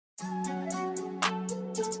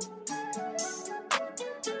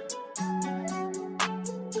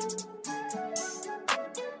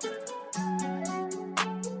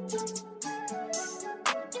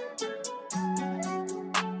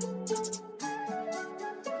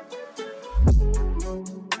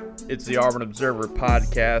It's the Auburn Observer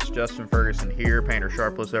podcast. Justin Ferguson here, Painter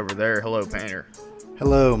Sharpless over there. Hello, Painter.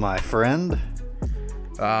 Hello, my friend.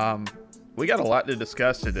 We got a lot to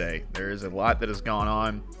discuss today. There is a lot that has gone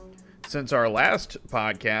on since our last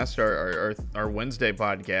podcast, our Wednesday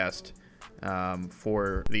podcast,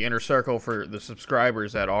 for the Inner Circle for the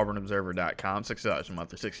subscribers at auburnobserver.com. $6 a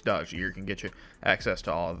month or $60 a year can get you access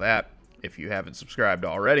to all of that if you haven't subscribed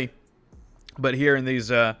already. But here in these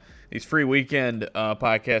free weekend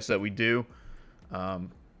podcasts that we do,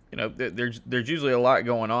 there's usually a lot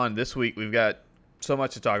going on. This week we've got so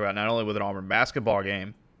much to talk about, not only with an Auburn basketball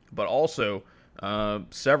game, but also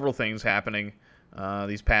several things happening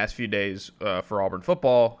these past few days for Auburn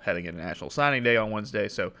football, heading into National Signing Day on Wednesday.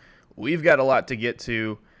 So we've got a lot to get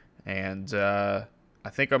to, and I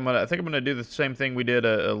think I'm gonna do the same thing we did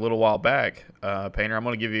a little while back. Painter, I'm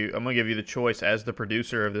gonna give you the choice as the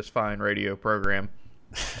producer of this fine radio program.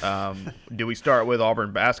 Do we start with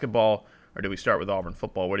Auburn basketball or do we start with Auburn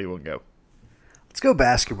football? Where do you want to go? Let's go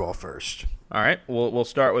basketball first. All right, we'll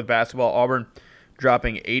start with basketball. Auburn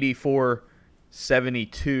dropping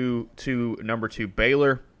 84-72 to number 2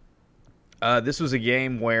 Baylor. This was a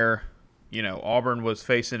game where Auburn was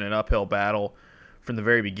facing an uphill battle from the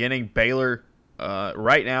very beginning. Baylor,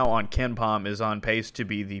 right now on KenPom, is on pace to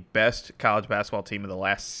be the best college basketball team of the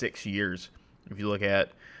last 6 years. If you look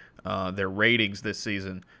at their ratings this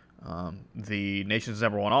season, the nation's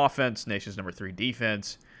number 1 offense, nation's number 3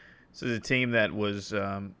 defense. This is a team that was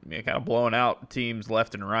kind of blowing out teams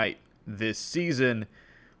left and right this season.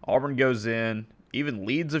 Auburn goes in, even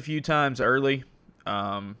leads a few times early.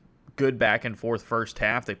 Good back and forth first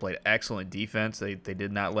half. They played excellent defense. They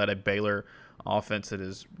did not let a Baylor offense that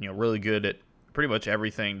is really good at pretty much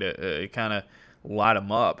everything to kind of light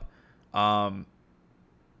them up.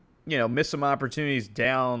 Missed some opportunities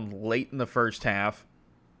down late in the first half.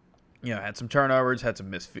 Had some turnovers, had some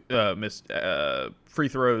missed free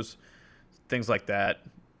throws, things like that.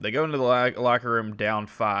 They go into the locker room down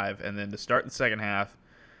 5, and then to start the second half,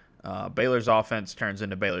 Baylor's offense turns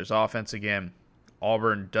into Baylor's offense again.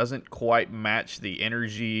 Auburn doesn't quite match the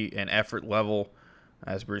energy and effort level,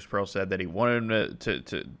 as Bruce Pearl said, that he wanted him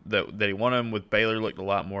that he wanted him with. Baylor looked a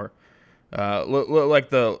lot more look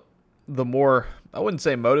like the more, I wouldn't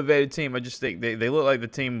say motivated team. I just think they look like the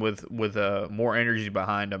team with more energy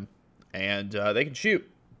behind them, and they can shoot.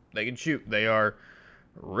 They are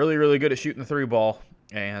really, really good at shooting the 3 ball,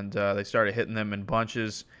 and they started hitting them in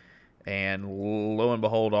bunches. And lo and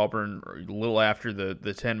behold, Auburn, a little after the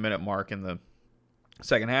 10-minute mark in the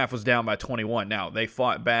second half, was down by 21. Now, they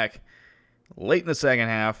fought back late in the second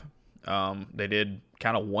half. They did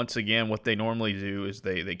kind of once again what they normally do, is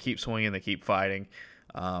they keep swinging, they keep fighting.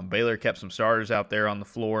 Baylor kept some starters out there on the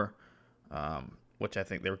floor, which I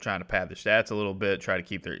think they were trying to pad their stats a little bit, try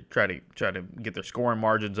to get their scoring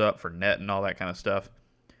margins up for net and all that kind of stuff.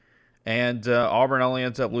 And Auburn only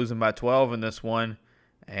ends up losing by 12 in this one.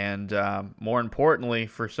 And more importantly,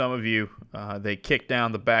 for some of you, they kicked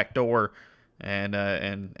down the back door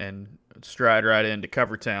and stride right into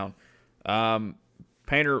Covertown.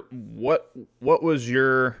 Painter, what was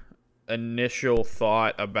your initial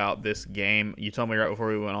thought about this game? You told me right before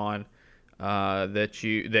we went on that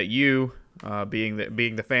you being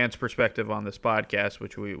the fans' perspective on this podcast,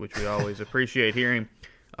 which we always appreciate hearing,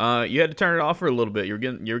 you had to turn it off for a little bit. You're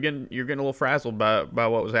getting a little frazzled by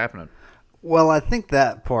what was happening. Well, I think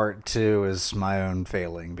that part, too, is my own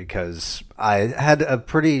failing, because I had a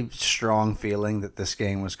pretty strong feeling that this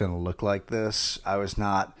game was going to look like this. I was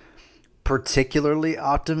not particularly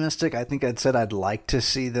optimistic. I think I'd said I'd like to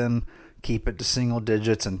see them keep it to single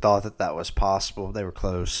digits and thought that was possible. They were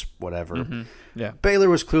close, whatever. Mm-hmm. Yeah. Baylor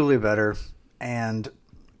was clearly better. And,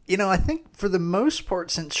 I think for the most part,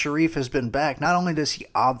 since Sharif has been back, not only does he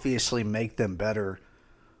obviously make them better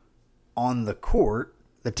on the court,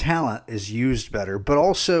 the talent is used better, but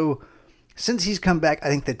also since he's come back, I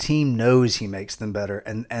think the team knows he makes them better,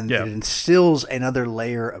 and it instills another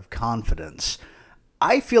layer of confidence.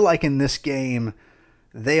 I feel like in this game,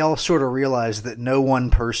 they all sort of realized that no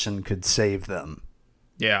one person could save them.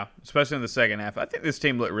 Yeah, especially in the second half. I think this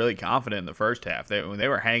team looked really confident in the first half. When they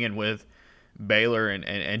were hanging with Baylor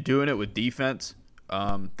and doing it with defense,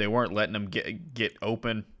 they weren't letting them get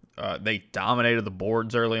open. They dominated the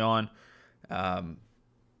boards early on.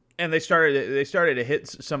 And they started to hit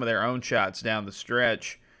some of their own shots down the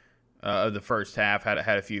stretch of the first half. Had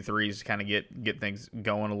a few threes to kind of get things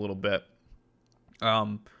going a little bit.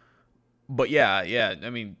 But yeah. I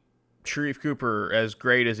mean, Sharif Cooper, as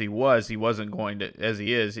great as he wasn't going to,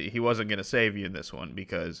 he wasn't going to save you in this one,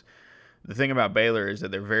 because the thing about Baylor is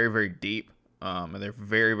that they're very, very deep, and they're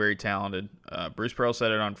very, very talented. Bruce Pearl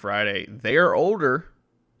said it on Friday. They are older,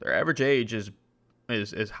 Their average age is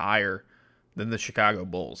higher than the Chicago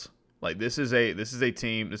Bulls. Like this is a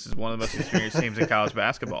team. This is one of the most experienced teams in college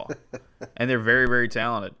basketball, and they're very, very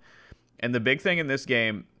talented. And the big thing in this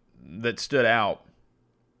game that stood out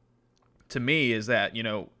to me is that,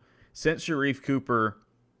 since Sharif Cooper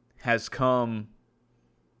has come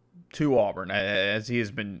to Auburn, as he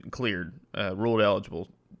has been cleared, ruled eligible,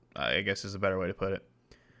 I guess is a better way to put it,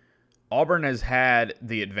 Auburn has had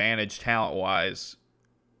the advantage talent-wise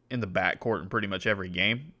in the backcourt in pretty much every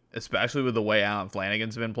game, especially with the way Allen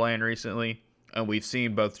Flanigan's been playing recently. And we've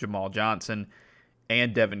seen both Jamal Johnson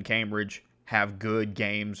and Devin Cambridge have good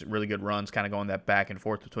games, really good runs, kind of going that back and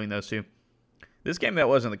forth between those two. This game, that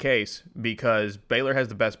wasn't the case because Baylor has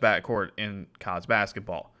the best backcourt in college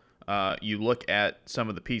basketball. You look at some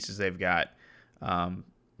of the pieces they've got.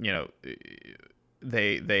 They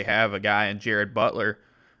have a guy in Jared Butler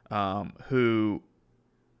who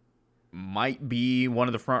might be one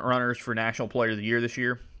of the front runners for National Player of the Year this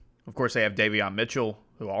year. Of course, they have Davion Mitchell,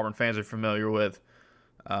 who Auburn fans are familiar with,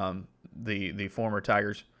 the former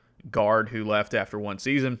Tigers guard who left after one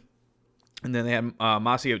season. And then they have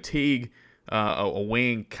Masio Teague, a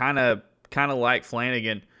wing, kind of like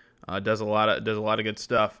Flanigan, does a lot of good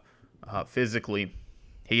stuff physically.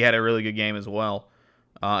 He had a really good game as well.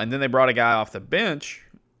 And then they brought a guy off the bench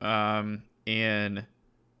in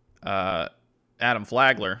Adam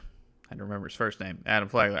Flagler. I don't remember his first name. Adam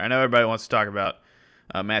Flagler. I know everybody wants to talk about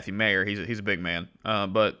Matthew Mayer. He's a big man.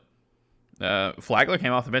 But Flagler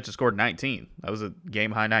came off the bench and scored 19. That was a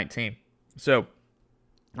game-high 19. So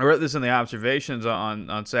I wrote this in the observations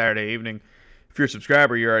on Saturday evening. If you're a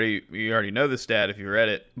subscriber, you already know this stat if you read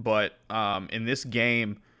it. But in this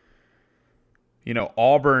game,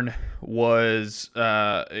 Auburn was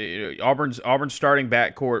Auburn's starting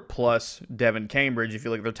backcourt plus Devin Cambridge. If you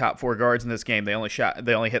look at their top four guards in this game, they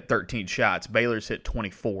only hit 13 shots. Baylor's hit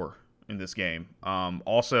 24 in this game.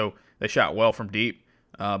 Also, they shot well from deep.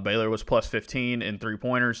 Baylor was plus 15 in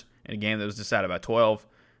 3-pointers in a game that was decided by 12.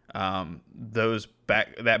 That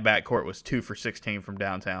backcourt was 2 for 16 from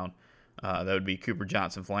downtown. That would be Cooper,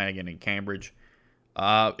 Johnson, Flanigan, and Cambridge.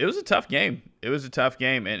 It was a tough game.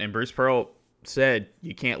 And Bruce Pearl said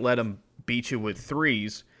you can't let them beat you with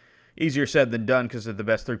threes. Easier said than done because they're the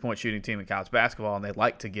best 3-point shooting team in college basketball, and they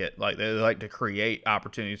like to create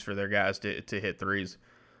opportunities for their guys to hit threes.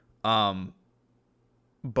 But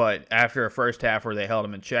after a first half where they held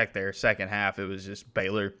them in check, their second half it was just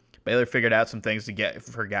Baylor. Baylor figured out some things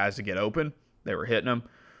for guys to get open. They were hitting them.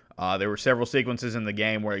 There were several sequences in the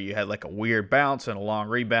game where you had like a weird bounce and a long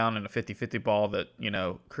rebound and a 50-50 ball that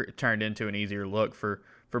turned into an easier look for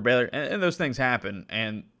Baylor, and those things happen.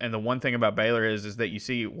 And the one thing about Baylor is that you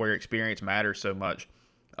see where experience matters so much.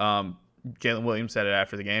 Jalen Williams said it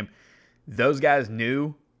after the game. Those guys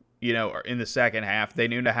knew, in the second half, they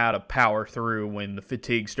knew how to power through when the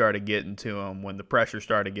fatigue started getting to them, when the pressure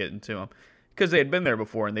started getting to them, because they had been there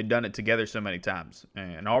before and they'd done it together so many times.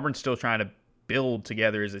 And Auburn's still trying to build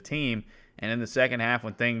together as a team. And in the second half,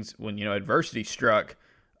 when adversity struck,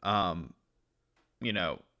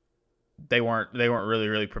 they weren't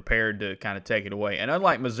really prepared to kind of take it away. And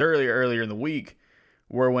unlike Missouri earlier in the week,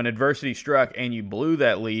 where when adversity struck and you blew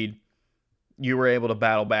that lead, you were able to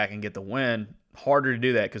battle back and get the win. Harder to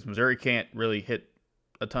do that because Missouri can't really hit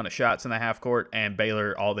a ton of shots in the half court, and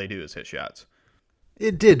Baylor, all they do is hit shots.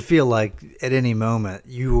 It did feel like at any moment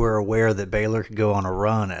you were aware that Baylor could go on a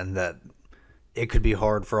run and that it could be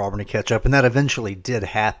hard for Auburn to catch up, and that eventually did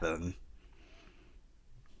happen.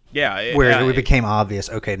 Yeah, it became obvious.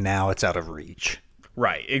 Okay, now it's out of reach.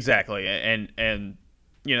 Right, exactly, and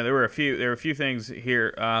there were a few things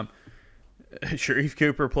here. Sharif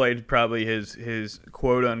Cooper played probably his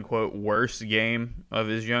quote unquote worst game of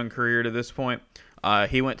his young career to this point.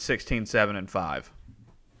 He went 16, 7, and 5.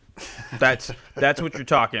 That's what you're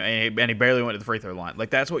talking about. And he barely went to the free throw line. Like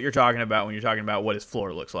that's what you're talking about when you're talking about what his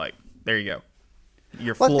floor looks like. There you go.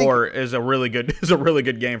 Your floor is a really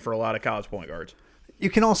good game for a lot of college point guards. You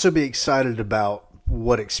can also be excited about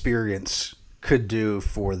what experience could do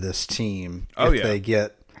for this team if they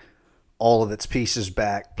get all of its pieces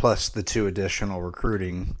back, plus the 2 additional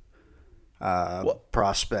recruiting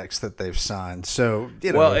prospects that they've signed. So,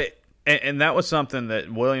 and that was something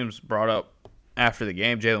that Williams brought up after the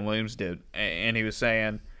game. Jalen Williams did, and he was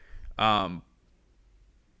saying, playing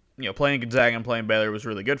Gonzaga and playing Baylor was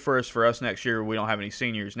really good for us. For us next year, we don't have any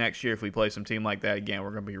seniors. Next year, if we play some team like that again,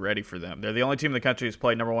 we're going to be ready for them. They're the only team in the country who's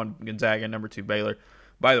played number 1 Gonzaga and number 2 Baylor.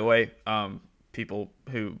 By the way, people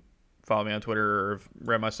who follow me on Twitter or have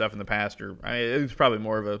read my stuff in the past, it's probably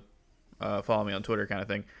more of a follow me on Twitter kind of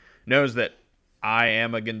thing, knows that I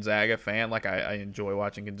am a Gonzaga fan. Like, I enjoy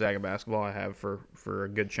watching Gonzaga basketball. I have for a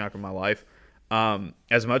good chunk of my life.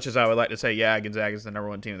 As much as I would like to say, yeah, Gonzaga's the number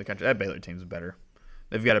one team in the country, that Baylor team's better.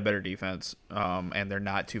 They've got a better defense, and they're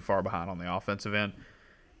not too far behind on the offensive end.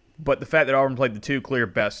 But the fact that Auburn played the two clear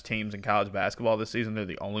best teams in college basketball this season, they're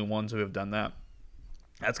the only ones who have done that.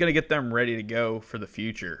 That's going to get them ready to go for the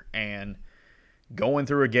future. And going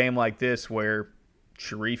through a game like this where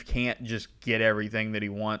Sharif can't just get everything that he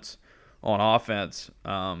wants on offense,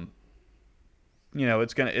 it's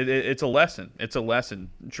a lesson. It's a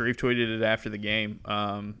lesson. Sharif tweeted it after the game.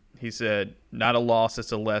 He said, "Not a loss,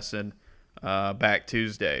 it's a lesson. Back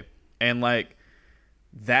Tuesday." And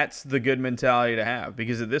that's the good mentality to have,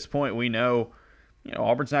 because at this point we know,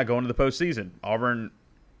 Auburn's not going to the postseason. Auburn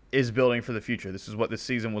is building for the future. This is what this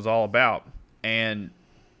season was all about. And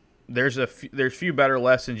there's few better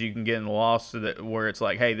lessons you can get in the loss where it's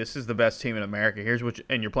like, hey, this is the best team in America. Here's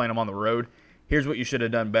and you're playing them on the road. Here's what you should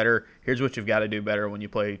have done better. Here's what you've got to do better when you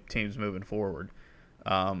play teams moving forward.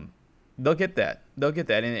 They'll get that.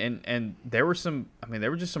 And there were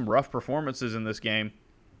just some rough performances in this game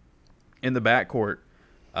in the backcourt.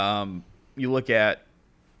 You look at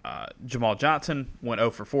Jamal Johnson went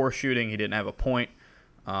 0 for 4 shooting. He didn't have a point.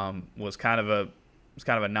 Was kind of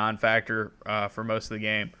a non-factor for most of the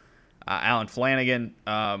game. Alan Flanagan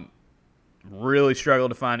really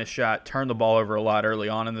struggled to find his shot. Turned the ball over a lot early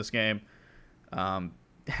on in this game.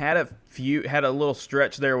 Had a little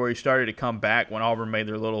stretch there where he started to come back when Auburn made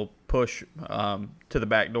their little push to the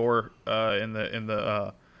backdoor in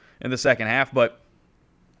the second half, but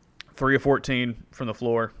 3 of 14 from the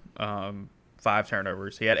floor, 5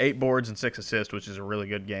 turnovers. He had 8 boards and 6 assists, which is a really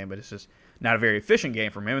good game, but it's just not a very efficient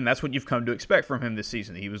game from him, and that's what you've come to expect from him this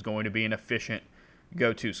season. He was going to be an efficient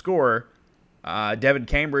go-to scorer. Devin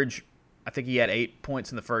Cambridge, I think he had 8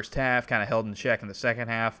 points in the first half, kind of held in check in the second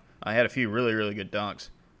half. He had a few really, really good dunks,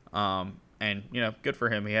 and good for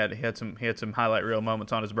him. He had some highlight reel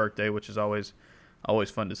moments on his birthday, which is always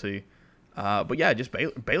fun to see. But yeah, just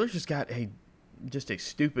Baylor's just got a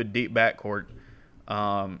stupid deep backcourt,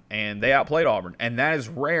 and they outplayed Auburn, and that is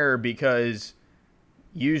rare because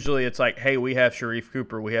usually it's like, hey, we have Sharif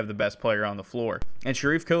Cooper, we have the best player on the floor, and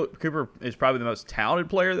Sharif Cooper is probably the most talented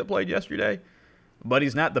player that played yesterday, but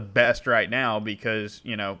he's not the best right now because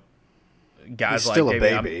guys he's like still a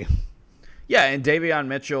Davion, baby. Yeah, and Davion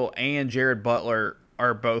Mitchell and Jared Butler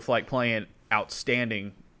are both playing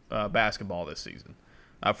outstanding basketball this season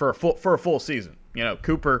for a full season.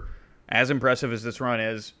 Cooper, as impressive as this run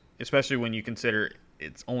is, especially when you consider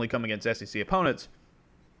it's only come against SEC opponents,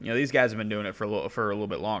 these guys have been doing it for a little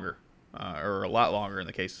bit longer, or a lot longer in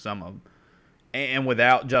the case of some of them. And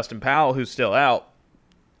without Justin Powell, who's still out.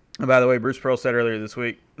 And by the way, Bruce Pearl said earlier this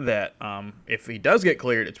week that if he does get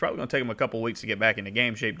cleared, it's probably going to take him a couple weeks to get back into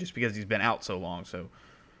game shape just because he's been out so long. So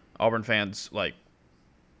Auburn fans,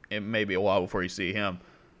 it may be a while before you see him.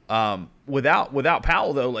 Without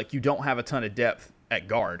Powell, though, you don't have a ton of depth at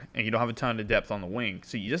guard, and you don't have a ton of depth on the wing.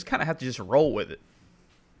 So you just kind of have to just roll with it,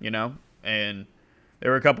 And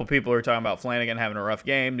there were a couple people who were talking about Flanagan having a rough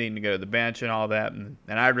game, needing to go to the bench and all that. And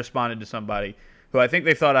I responded to somebody who I think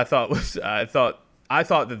they thought that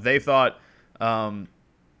they thought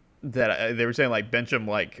that they were saying bench him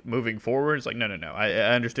moving forward. It's no.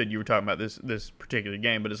 I understood you were talking about this particular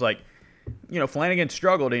game, but it's Flanagan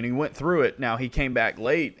struggled and he went through it. Now he came back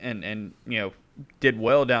late and did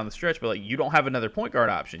well down the stretch, but you don't have another point guard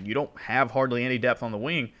option. You don't have hardly any depth on the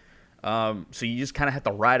wing, so you just kind of have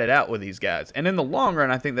to ride it out with these guys. And in the long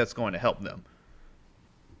run, I think that's going to help them.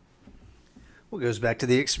 Well, it goes back to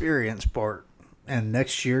the experience part. And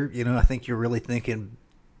next year, I think you're really thinking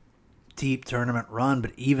deep tournament run.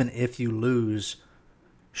 But even if you lose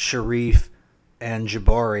Sharif and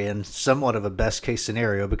Jabari in somewhat of a best-case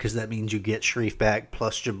scenario, because that means you get Sharif back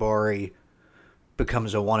plus Jabari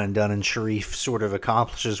becomes a one-and-done and Sharif sort of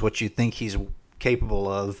accomplishes what you think he's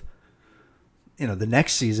capable of, the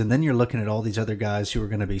next season, then you're looking at all these other guys who are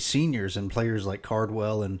going to be seniors and players like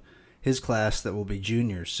Cardwell and his class that will be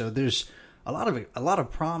juniors. So there's a lot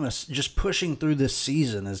of promise. Just pushing through this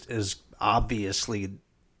season is obviously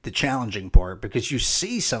the challenging part, because you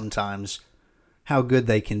see sometimes how good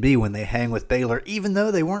they can be when they hang with Baylor, even though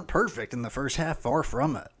they weren't perfect in the first half. Far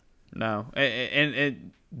from it. No,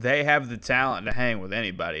 and they have the talent to hang with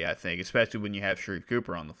anybody, I think, especially when you have Sharif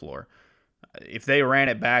Cooper on the floor. If they ran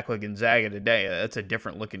it back with Gonzaga today, that's a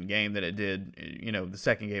different looking game than it did, the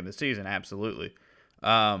second game of the season. Absolutely.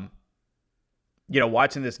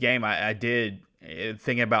 Watching this game, I did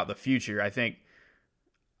thinking about the future. I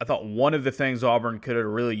thought one of the things Auburn could have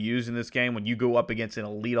really used in this game when you go up against an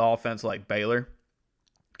elite offense like Baylor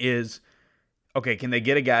is, okay, can they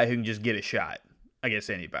get a guy who can just get a shot? against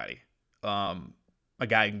anybody. A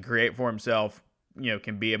guy who can create for himself,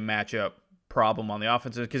 can be a matchup problem on the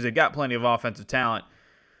offensive because they've got plenty of offensive talent,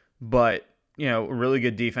 but a really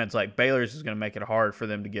good defense like Baylor's is going to make it hard for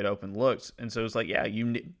them to get open looks. And so it's like, yeah,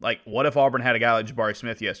 what if Auburn had a guy like Jabari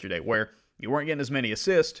Smith yesterday where you weren't getting as many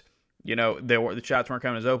assists, the shots weren't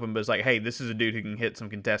coming as open, but it's like, hey, this is a dude who can hit some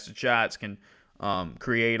contested shots, can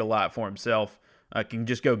create a lot for himself, can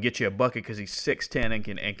just go get you a bucket because he's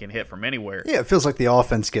 6'10" and can hit from anywhere. Yeah, it feels like the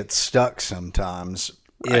offense gets stuck sometimes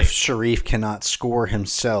if Sharif cannot score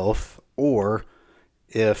himself, or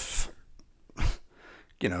if,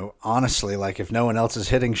 honestly, like if no one else is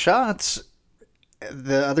hitting shots,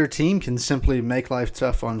 the other team can simply make life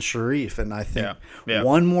tough on Sharif. And I think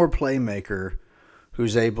one more playmaker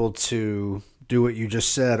who's able to do what you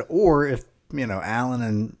just said, or if, Allen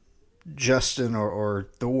and Justin or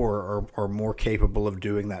Thor are more capable of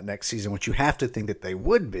doing that next season, which you have to think that they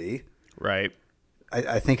would be. Right.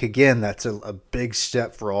 I think, again, that's a big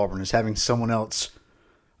step for Auburn, is having someone else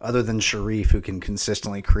other than Sharif who can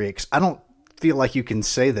consistently create. 'Cause I don't feel like you can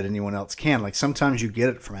say that anyone else can. Like, sometimes you get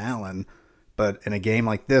it from Allen, but in a game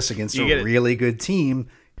like this against a really good team.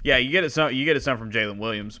 Yeah, you get it some from Jalen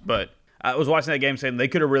Williams, but I was watching that game saying they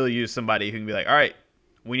could have really used somebody who can be like, all right,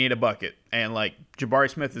 we need a bucket. And, like, Jabari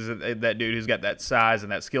Smith is that dude who's got that size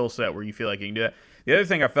and that skill set where you feel like you can do that. The other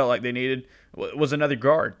thing I felt like they needed was another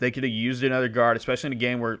guard. They could have used another guard, especially in a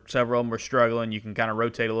game where several of them were struggling. You can kind of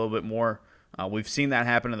rotate a little bit more. We've seen that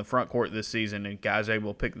happen in the front court this season, and guys are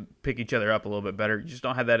able to pick each other up a little bit better. You just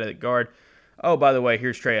don't have that at guard. Oh, by the way,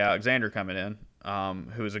 here's Trey Alexander coming in,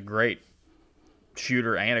 who is a great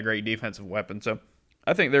shooter and a great defensive weapon. So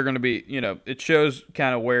I think they're going to be, it shows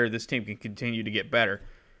kind of where this team can continue to get better.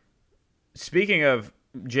 Speaking of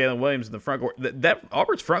Jalen Williams in the front court, that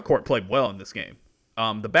Auburn's front court played well in this game.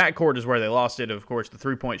 The back court is where they lost it. Of course, the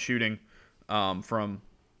three-point shooting from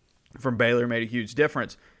Baylor made a huge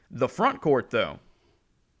difference. The front court, though,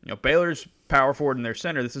 Baylor's power forward in their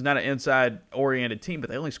center. This is not an inside-oriented team, but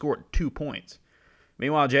they only scored 2 points.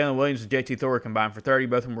 Meanwhile, Jalen Williams and JT Thor combined for 30.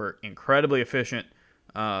 Both of them were incredibly efficient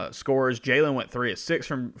scorers. Jalen went 3 of 6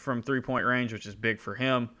 from three-point range, which is big for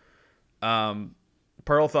him.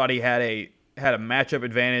 Pearl thought he had a matchup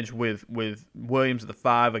advantage with Williams at the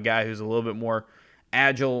 5, a guy who's a little bit more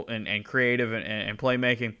agile and creative and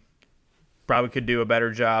playmaking. Probably could do a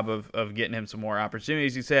better job of getting him some more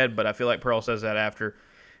opportunities, he said, but I feel like Pearl says that after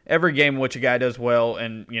every game in which a guy does well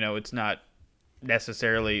and, it's not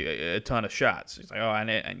necessarily a ton of shots. He's like,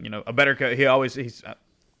 a better coach, I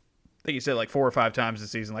think he said like 4 or 5 times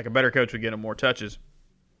this season, like a better coach would get him more touches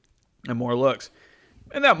and more looks.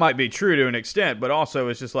 And that might be true to an extent, but also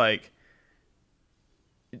it's just like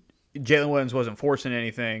Jalen Williams wasn't forcing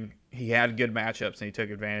anything. He had good matchups and he took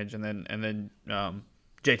advantage, and then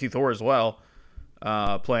JT Thor as well,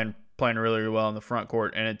 playing really, really well in the front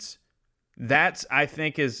court, and that's I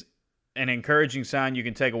think is an encouraging sign you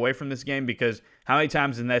can take away from this game, because how many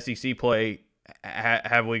times in the SEC play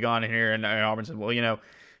have we gone in here and Auburn said, well,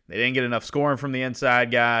 they didn't get enough scoring from the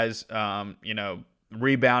inside guys,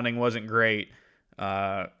 rebounding wasn't great,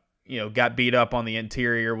 got beat up on the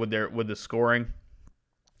interior with the scoring.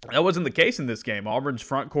 That wasn't the case in this game. Auburn's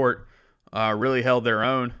front court really held their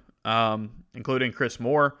own, including Chris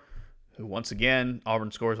Moore, who once again,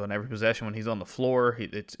 Auburn scores on every possession when he's on the floor.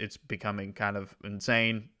 It's becoming kind of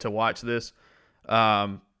insane to watch this.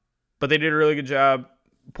 But they did a really good job.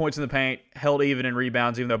 Points in the paint, held even in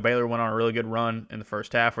rebounds, even though Baylor went on a really good run in the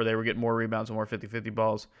first half where they were getting more rebounds and more 50-50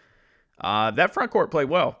 balls. That front court played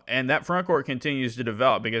well, and that front court continues to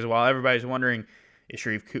develop, because while everybody's wondering, is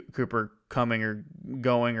Sharif Cooper coming or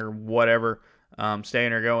going or whatever,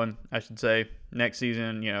 staying or going, I should say, next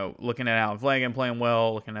season, looking at Allen Flanagan playing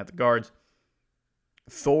well, looking at the guards,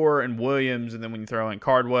 Thor and Williams, and then when you throw in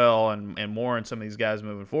Cardwell and Moore and some of these guys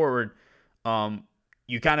moving forward,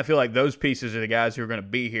 you kind of feel like those pieces are the guys who are going to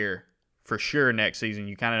be here for sure next season.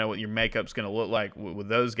 You kind of know what your makeup's going to look like with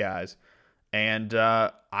those guys. And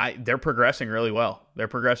they're progressing really well. They're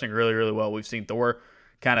progressing really, really well. We've seen Thor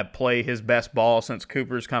kind of play his best ball since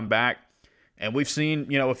Cooper's come back. And we've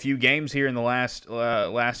seen, a few games here in the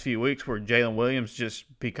last few weeks where Jalen Williams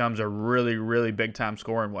just becomes a really, really big-time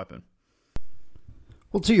scoring weapon.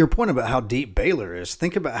 Well, to your point about how deep Baylor is,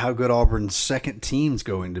 think about how good Auburn's second team's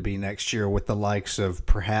going to be next year with the likes of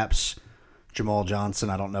perhaps Jamal Johnson.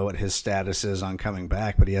 I don't know what his status is on coming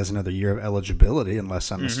back, but he has another year of eligibility,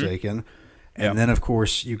 unless I'm mistaken. And then, of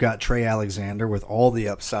course, you got Trey Alexander with all the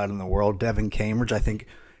upside in the world. Devin Cambridge,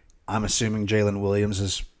 I'm assuming Jalen Williams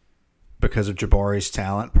is, because of Jabari's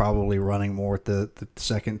talent, probably running more at the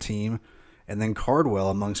second team. and then Cardwell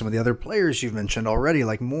among some of the other players you've mentioned already,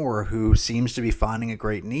 like Moore, who seems to be finding a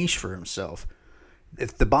great niche for himself.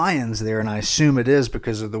 If the buy-in's there, and I assume it is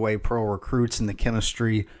because of the way Pearl recruits and the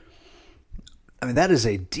chemistry, I mean, that is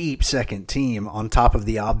a deep second team on top of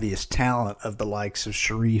the obvious talent of the likes of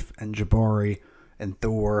Sharif and Jabari and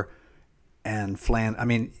Thor and Flan. I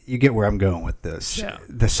mean, you get where I'm going with this. Yeah.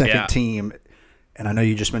 The second team, and I know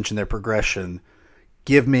you just mentioned their progression,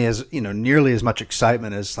 give me nearly as much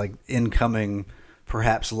excitement as like incoming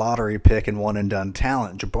perhaps lottery pick and one and done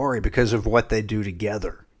talent Jabari because of what they do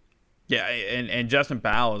together. Yeah, and Justin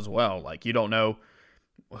Powell as well. Like, you don't know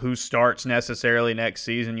who starts necessarily next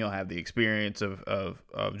season. You'll have the experience of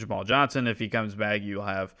Jamal Johnson. If he comes back, you'll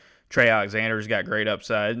have Trey Alexander, who's got great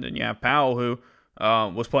upside. And then you have Powell, who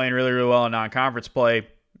was playing really, really well in non-conference play.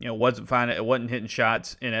 Wasn't hitting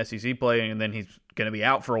shots in SEC play, and then he's going to be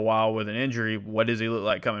out for a while with an injury. What does he look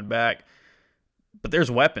like coming back? But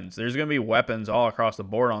there's weapons. There's going to be weapons all across the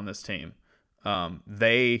board on this team.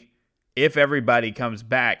 If everybody comes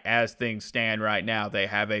back as things stand right now, they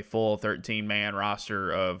have a full 13-man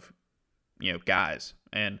roster of guys.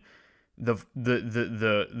 And the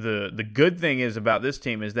good thing is about this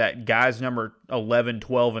team is that guys number 11,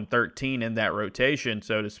 12, and 13 in that rotation,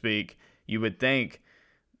 so to speak, you would think,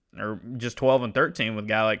 or just 12 and 13 with a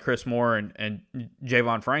guy like Chris Moore and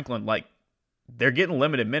Javon Franklin, like, they're getting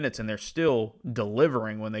limited minutes and they're still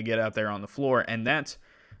delivering when they get out there on the floor. And that's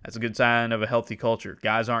a good sign of a healthy culture.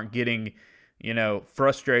 Guys aren't getting,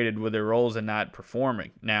 frustrated with their roles and not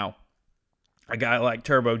performing. Now, a guy like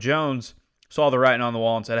Turbo Jones saw the writing on the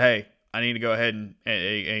wall and said, hey, I need to go ahead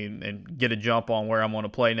and get a jump on where I'm going to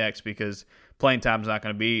play next because playing time is not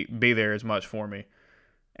going to be there as much for me.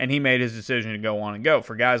 And he made his decision to go on and go.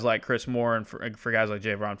 For guys like Chris Moore and for guys like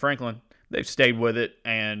Javon Franklin, they've stayed with it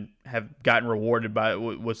and have gotten rewarded by it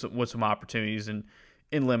with some opportunities in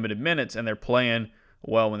limited minutes, and they're playing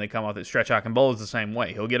well when they come off that stretch. Akinbola is the same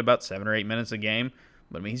way. He'll get about 7 or 8 minutes a game,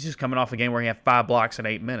 but I mean, he's just coming off a game where he had 5 blocks in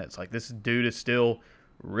 8 minutes. Like, this dude is still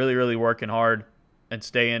really, really working hard and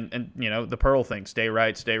staying, and the Pearl thing, stay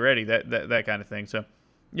right, stay ready, that kind of thing. So,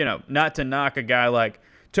 not to knock a guy like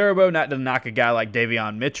Turbo, not to knock a guy like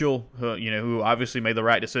Davion Mitchell, who obviously made the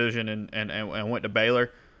right decision and went to Baylor.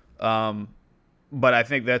 But I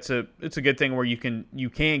think it's a good thing where you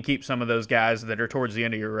can keep some of those guys that are towards the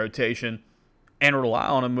end of your rotation and rely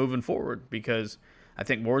on them moving forward, because I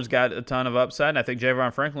think Moore's got a ton of upside, and I think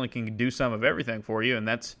Javon Franklin can do some of everything for you, and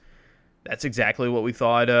that's exactly what we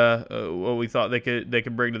thought they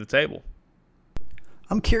could bring to the table.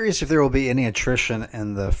 I'm curious if there will be any attrition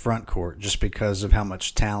in the front court just because of how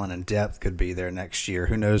much talent and depth could be there next year.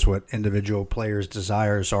 Who knows what individual players'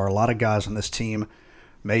 desires are. A lot of guys on this team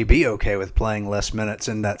may be okay with playing less minutes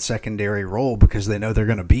in that secondary role because they know they're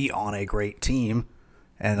going to be on a great team.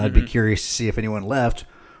 And I'd be curious to see if anyone left,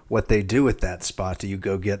 what they do with that spot. Do you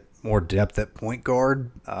go get more depth at point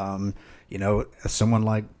guard? Someone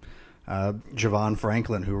like Javon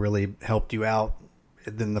Franklin, who really helped you out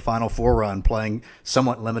in the Final Four run, playing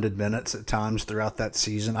somewhat limited minutes at times throughout that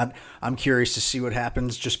season. I'm curious to see what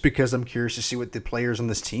happens, just because I'm curious to see what the players on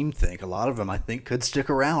this team think. A lot of them, I think, could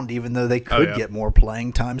stick around, even though they could get more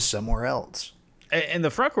playing time somewhere else. And the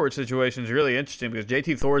frontcourt situation is really interesting because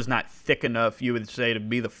JT Thor is not thick enough, you would say, to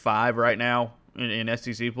be the 5 right now in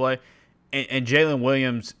SEC play. And Jalen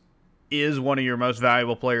Williams is one of your most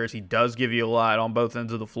valuable players. He does give you a lot on both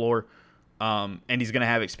ends of the floor, and he's going to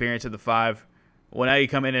have experience at the 5. Well, now you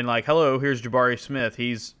come in and like, hello, here's Jabari Smith.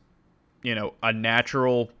 He's, a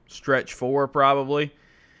natural stretch 4 probably.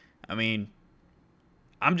 I mean,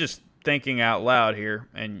 I'm just thinking out loud here,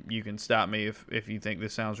 and you can stop me if you think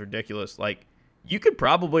this sounds ridiculous. Like, you could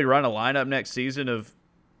probably run a lineup next season of,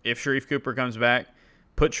 if Sharif Cooper comes back,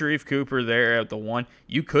 put Sharif Cooper there at the 1.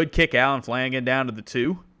 You could kick Allen Flanagan down to the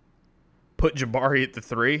 2, put Jabari at the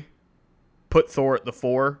 3, put Thor at the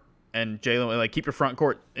 4, and Jalen, like, keep your front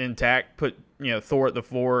court intact, put Thor at the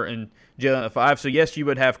 4 and Jalen at the 5. So yes, you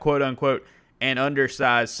would have quote unquote an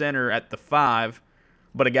undersized center at the 5,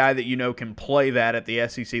 but a guy that can play that at the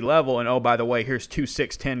SEC level. And oh, by the way, here's 2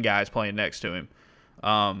 6'10" guys playing next to him,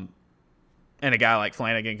 and a guy like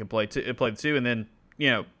Flanagan can play the 2. And then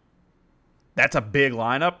that's a big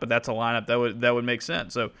lineup, but that's a lineup that would make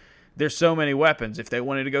sense. So there's so many weapons. If they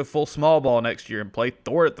wanted to go full small ball next year and play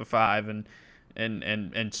Thor at the 5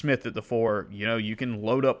 and Smith at the 4, you can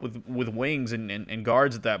load up with wings and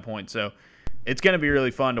guards at that point. So it's going to be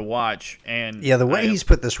really fun to watch. And yeah, the way he's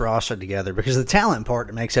put this roster together, because the talent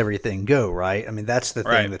part makes everything go, right? I mean, that's the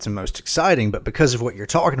thing that's the most exciting. But because of what you're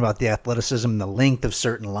talking about, the athleticism, the length of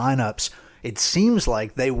certain lineups, it seems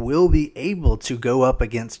like they will be able to go up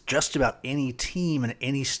against just about any team and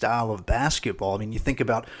any style of basketball. I mean, you think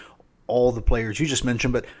about all the players you just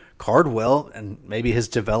mentioned, but Cardwell, and maybe his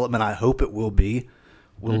development, I hope it will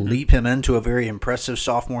leap him into a very impressive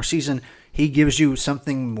sophomore season. He gives you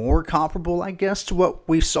something more comparable, I guess, to what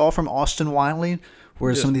we saw from Austin Wiley,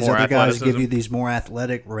 whereas Just some of these more other guys give athleticism. you these more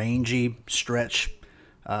athletic, rangy, stretch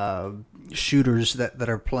shooters that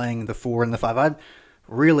are playing the 4 and the 5. I'm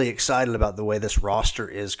really excited about the way this roster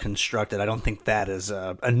is constructed. I don't think that is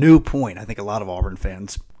a new point. I think a lot of Auburn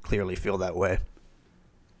fans clearly feel that way.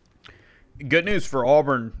 Good news for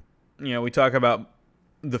Auburn. You know, we talk about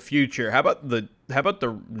the future. How about the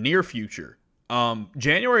near future?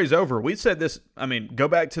 January is over. We said this. I mean, go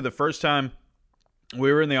back to the first time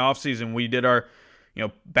we were in the offseason. We did our,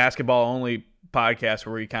 basketball only podcast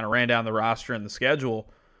where we kind of ran down the roster and the schedule.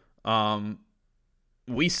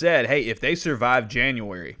 We said, hey, if they survive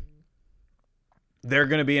January, they're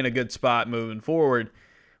going to be in a good spot moving forward.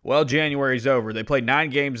 Well, January's over. They played 9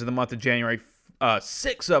 games in the month of January.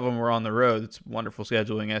 6 of them were on the road. It's wonderful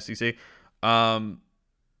scheduling, SEC.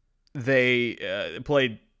 They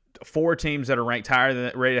played 4 teams that are rated higher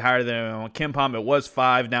than them on KenPom. It was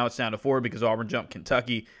 5. Now it's down to 4 because Auburn jumped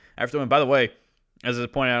Kentucky after win. By the way, as I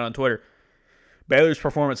pointed out on Twitter, Baylor's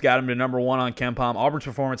performance got him to number 1 on KenPom. Auburn's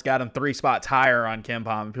performance got him 3 spots higher on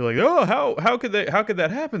KenPom. And people are like, oh, how could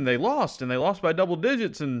that happen? They lost, and they lost by double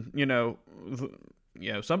digits. And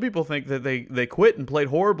some people think that they quit and played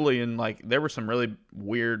horribly, and like there were some really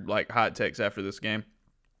weird hot takes after this game.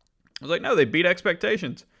 I was like, no, they beat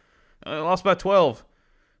expectations. They lost by 12.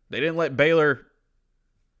 They didn't let Baylor,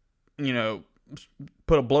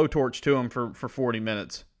 put a blowtorch to them for 40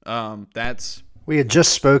 minutes. We had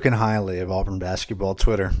just spoken highly of Auburn basketball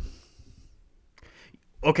Twitter.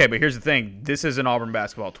 Okay, but here's the thing. This isn't Auburn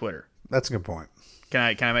basketball Twitter. That's a good point.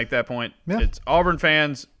 Can I make that point? Yeah. It's Auburn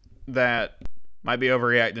fans that might be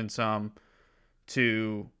overreacting some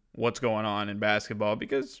to what's going on in basketball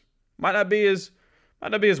because might not be as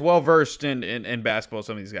well versed in basketball as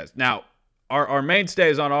some of these guys. Now, our mainstay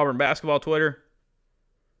is on Auburn basketball Twitter.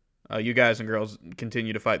 You guys and girls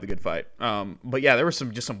continue to fight the good fight. But yeah, there was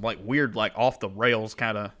some weird off the rails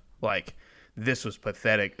kind of this was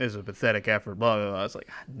pathetic. This is a pathetic effort. Blah blah blah. I was like,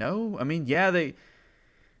 no. I mean, yeah, they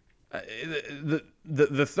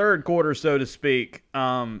the third quarter, so to speak.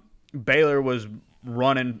 Baylor was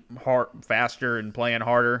running hard, faster and playing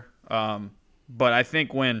harder. But I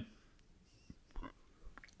think when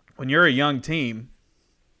you're a young team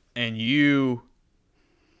and you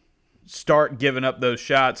start giving up those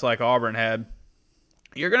shots like Auburn had,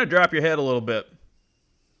 you're gonna drop your head a little bit.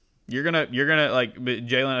 You're gonna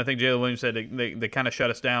Jalen. I think Jalen Williams said they kind of shut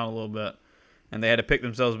us down a little bit, and they had to pick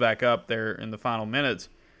themselves back up there in the final minutes.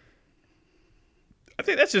 I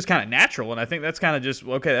think that's just kind of natural, and I think that's kind of just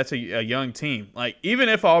okay. That's a young team. Even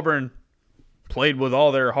if Auburn played with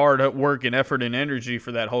all their hard work and effort and energy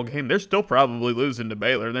for that whole game, they're still probably losing to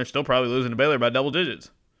Baylor. And they're still probably losing to Baylor by double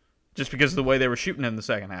digits, just because of the way they were shooting in the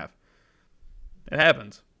second half. It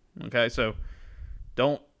happens. Okay, so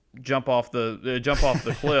don't jump off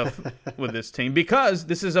the cliff with this team because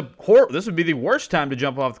this would be the worst time to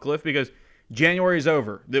jump off the cliff because January is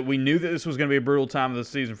over. That we knew that this was going to be a brutal time of the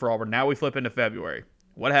season for Auburn. Now we flip into February.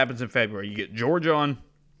 What happens in February? You get Georgia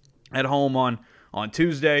at home on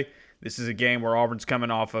Tuesday. This is a game where Auburn's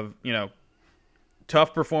coming off of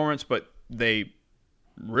tough performance, but they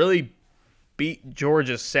really beat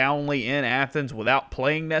Georgia soundly in Athens without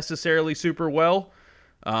playing necessarily super well.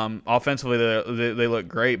 Offensively, they look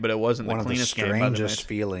great, but it wasn't the cleanest game. One of the strangest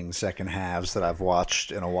feeling second halves that I've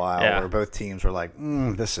watched in a while, where both teams were like,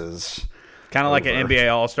 "This is kind of like an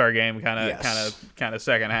NBA All-Star game, kind of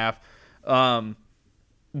second half."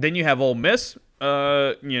 Then you have Ole Miss. You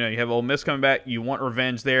have Ole Miss coming back. You want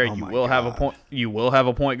revenge there. You will have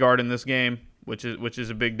a point guard in this game, which is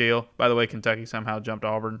a big deal. By the way, Kentucky somehow jumped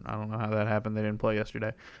Auburn. I don't know how that happened. They didn't play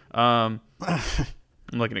yesterday. I'm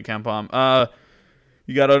looking at KenPom.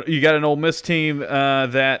 You got an Ole Miss team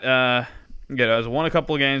that has won a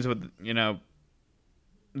couple of games, but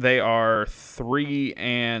they are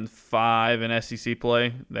 3-5 in SEC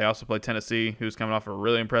play. They also play Tennessee, who's coming off a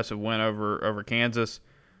really impressive win over Kansas.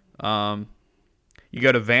 You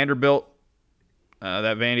go to Vanderbilt,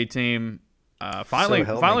 that Vandy team. Finally,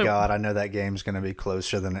 God, I know that game's going to be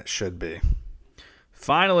closer than it should be.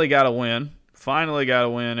 Finally got a win.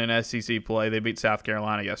 In SEC play. They beat South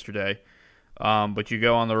Carolina yesterday. But you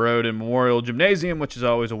go on the road in Memorial Gymnasium, which is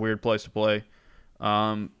always a weird place to play.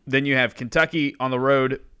 Then you have Kentucky on the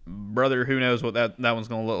road. Brother, who knows what that one's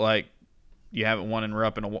going to look like. You haven't won in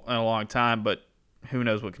Rupp in a long time, but who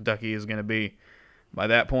knows what Kentucky is going to be. by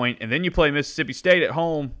that point, and then you play Mississippi State at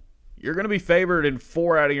home, you're going to be favored in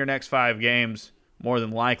 4 out of your next 5 games, more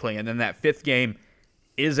than likely. And then that 5th game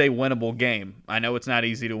is a winnable game. I know it's not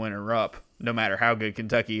easy to win in Rupp, no matter how good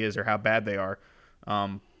Kentucky is or how bad they are.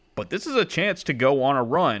 But this is a chance to go on a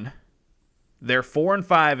run. They're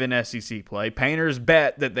 4-5 in SEC play. Painter's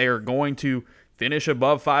bet that they are going to finish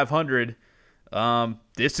above 500. I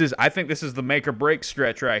think this is the make or break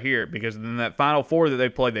stretch right here, because in that Final Four that they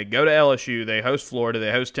play, they go to LSU, they host Florida,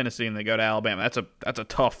 they host Tennessee, and they go to Alabama. That's a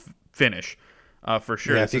tough finish for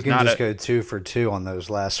sure. Yeah, if you can just go 2 for 2 on those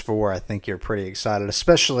last 4, I think you're pretty excited,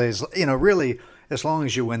 especially as really as long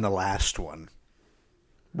as you win the last one.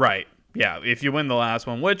 Right. Yeah, if you win the last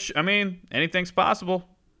one, which, I mean, anything's possible.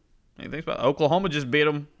 Oklahoma just beat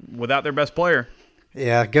them without their best player.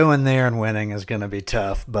 Yeah, going there and winning is going to be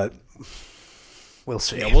tough, but we'll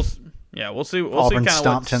see. We'll see. Auburn see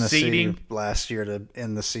stomped Tennessee seeding last year to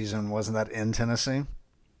end the season. Wasn't that in Tennessee?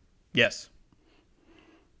 Yes.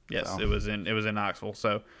 So. It was in Knoxville.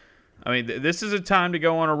 So, I mean, this is a time to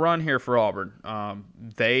go on a run here for Auburn.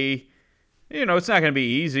 It's not going to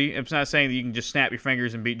be easy. It's not saying that you can just snap your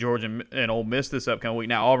fingers and beat Georgia and Ole Miss this upcoming week.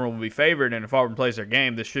 Now, Auburn will be favored, and if Auburn plays their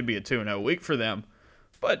game, this should be a 2-0 week for them.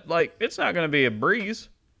 But, it's not going to be a breeze.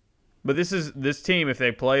 But this team, if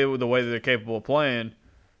they play the way that they're capable of playing,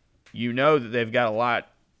 that they've got a lot,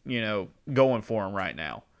 going for them right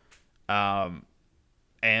now.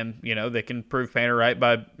 And, they can prove Painter right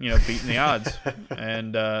by, beating the odds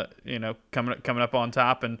and, coming up on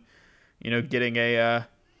top and, getting a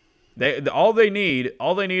all they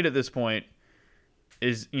need at this point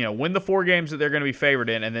is, win the 4 games that they're going to be favored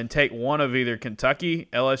in, and then take one of either Kentucky,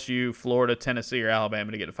 LSU, Florida, Tennessee, or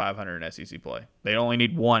Alabama to get to 500 in SEC play. They only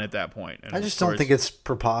need 1 at that point. And I just don't think it's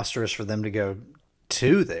preposterous for them to go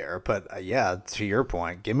 2 there. But, to your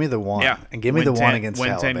point, give me the 1. Yeah. And give me the 1 against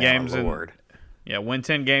Alabama, 10 games Lord. Win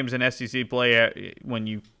 10 games in SEC play when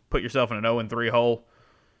you put yourself in an 0-3 hole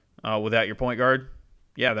without your point guard.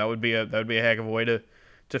 Yeah, that would be a heck of a way to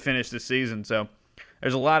finish the season. So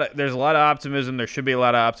there's a lot of optimism. There should be a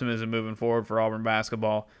lot of optimism moving forward for Auburn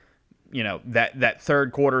basketball. That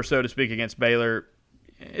third quarter, so to speak, against Baylor,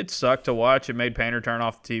 it sucked to watch. It made Painter turn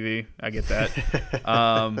off the TV. I get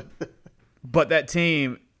that. But that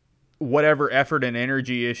team, whatever effort and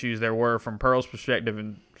energy issues there were from Pearl's perspective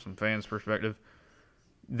and some fans' perspective,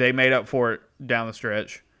 they made up for it down the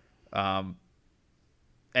stretch. And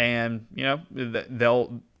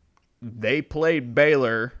they played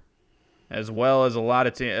Baylor as well as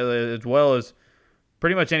as well as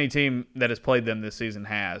pretty much any team that has played them this season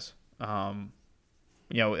has. I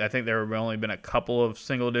think there have only been a couple of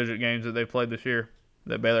single-digit games that they've played this year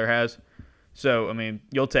that Baylor has. So, I mean,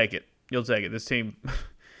 you'll take it. This team,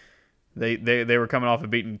 they were coming off of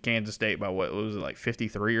beating Kansas State by what was it, like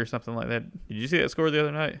 53 or something like that? Did you see that score the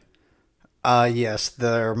other night? Yes,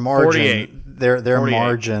 their margin, 48. their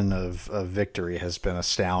margin of victory has been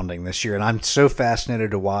astounding this year, and I'm so fascinated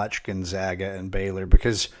to watch Gonzaga and Baylor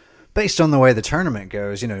because, based on the way the tournament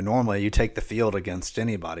goes, normally you take the field against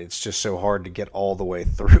anybody. It's just so hard to get all the way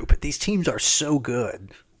through. But these teams are so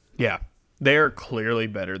good. Yeah, they are clearly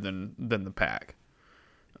better than the pack.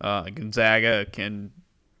 Gonzaga can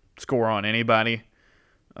score on anybody.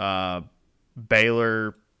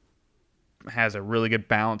 Baylor has a really good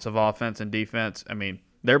balance of offense and defense. I mean,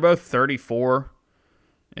 they're both 34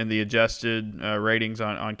 in the adjusted ratings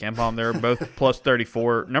on KenPom. They're both plus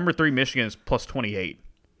 34. Number 3, Michigan is plus 28.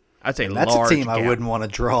 I'd say that's large a team gap. I wouldn't want to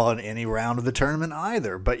draw in any round of the tournament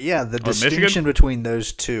either. But yeah, the distinction Michigan? between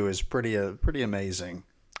those two is pretty amazing.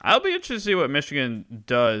 I'll be interested to see what Michigan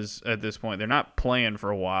does at this point. They're not playing for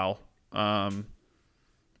a while.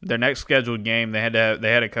 Their next scheduled game, they had a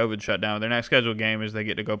COVID shutdown. Their next scheduled game is they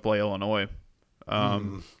get to go play Illinois.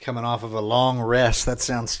 Coming off of a long rest, that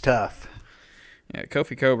sounds tough. Yeah,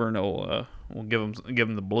 Kofi Coburn will give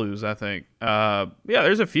them the blues, I think.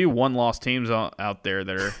 There's a few one-loss teams out there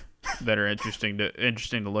that are interesting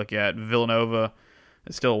to look at. Villanova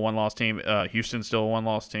is still a one-loss team. Houston's still a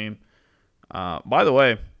one-loss team. By the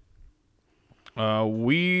way,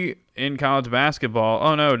 we in college basketball.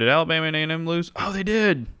 Oh no, did Alabama and A&M lose? Oh, they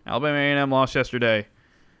did. Alabama and A&M lost yesterday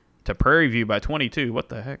to Prairie View by 22. What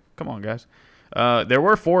the heck? Come on, guys. There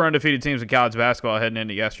were 4 undefeated teams in college basketball heading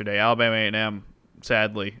into yesterday. Alabama A&M,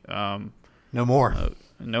 sadly, no more.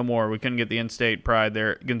 No more. We couldn't get the in-state pride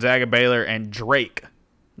there. Gonzaga, Baylor, and Drake.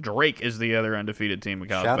 Drake is the other undefeated team in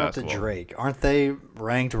college basketball. Shout out to Drake. Aren't they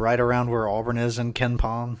ranked right around where Auburn is in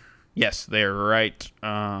KenPom? Yes, they are right.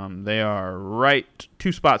 They are right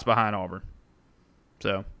 2 spots behind Auburn.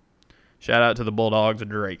 So, shout out to the Bulldogs and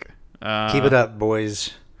Drake. Keep it up,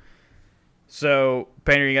 boys. So,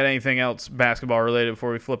 Painter, you got anything else basketball related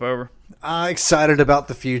before we flip over? Excited about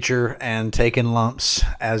the future and taking lumps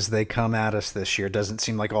as they come at us this year. Doesn't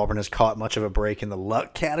seem like Auburn has caught much of a break in the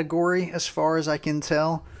luck category as far as I can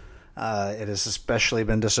tell. It has especially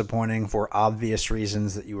been disappointing for obvious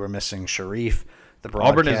reasons that you were missing Sharif. The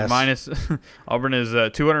broadcast. Auburn is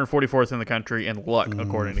 244th in the country in luck,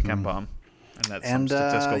 according to KenPom. And that's some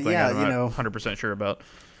statistical thing I'm not 100% sure about.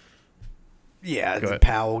 Yeah,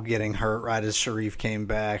 Powell getting hurt right as Sharif came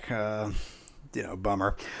back.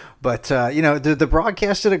 Bummer. But, the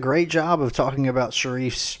broadcast did a great job of talking about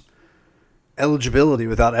Sharif's eligibility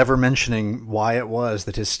without ever mentioning why it was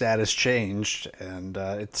that his status changed. And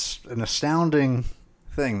it's an astounding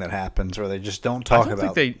thing that happens where they just don't talk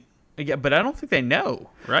about it. Yeah, but I don't think they know,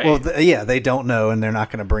 right? Well, they don't know, and they're not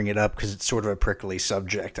going to bring it up because it's sort of a prickly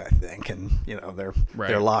subject, I think. And,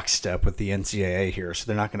 they're lockstep with the NCAA here, so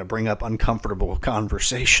they're not going to bring up uncomfortable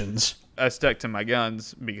conversations. I stuck to my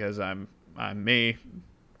guns because I'm me.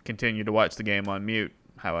 Continue to watch the game on mute,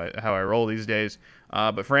 how I roll these days.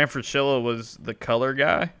 But Fran Fraschilla was the color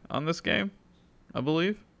guy on this game, I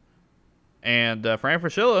believe. And Fran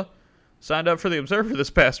Fraschilla signed up for the Observer this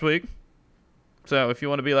past week. So if you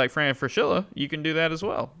want to be like Fran Fraschilla, you can do that as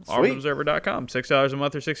well. AuburnObserver.com. $6 a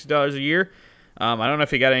month or $60 a year. I don't know if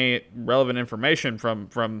he got any relevant information from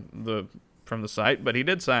the site, but he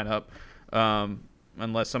did sign up,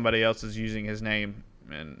 unless somebody else is using his name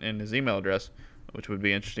and his email address, which would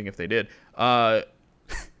be interesting if they did. $6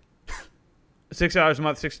 a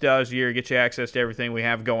month, $60 a year, get you access to everything we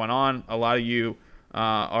have going on. A lot of you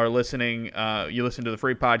are listening. You listen to the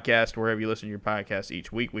free podcast wherever you listen to your podcast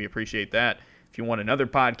each week. We appreciate that. If you want another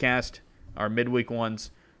podcast, our midweek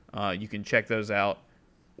ones, you can check those out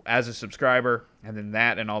as a subscriber. And then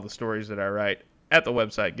that and all the stories that I write at the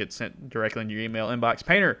website get sent directly in your email inbox.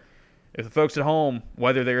 Painter, if the folks at home,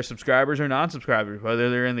 whether they're subscribers or non-subscribers, whether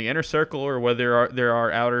they're in the inner circle or whether there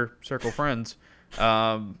are outer circle friends,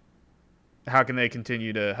 how can they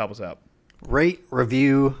continue to help us out? Rate,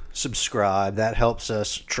 review, subscribe. That helps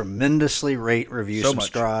us tremendously. Rate, review,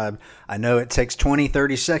 subscribe. I know it takes 20,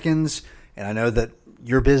 30 seconds. And I know that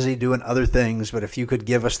you're busy doing other things, but if you could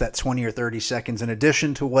give us that 20 or 30 seconds in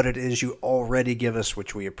addition to what it is you already give us,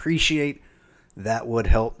 which we appreciate, that would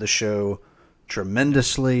help the show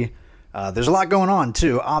tremendously. There's a lot going on,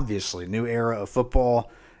 too, obviously. New era of football.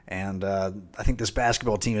 And I think this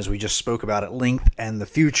basketball team, as we just spoke about at length, and the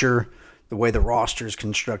future, the way the roster is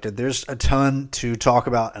constructed, there's a ton to talk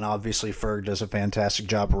about. And obviously, Ferg does a fantastic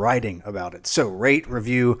job writing about it. So rate,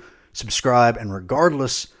 review, subscribe, and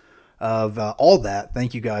regardless of all that,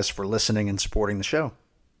 thank you guys for listening and supporting the show.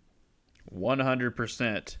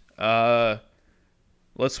 100%.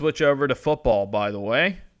 Let's switch over to football, by the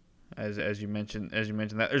way. As you mentioned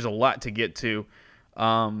that there's a lot to get to.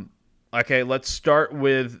 Okay, let's start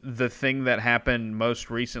with the thing that happened most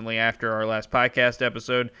recently after our last podcast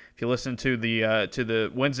episode. If you listen to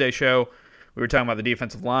the Wednesday show, we were talking about the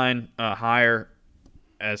defensive line hire,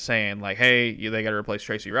 as saying like, hey, they got to replace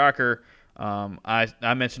Tracy Rocker.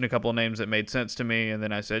 I mentioned a couple of names that made sense to me, and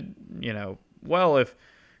then I said, well, if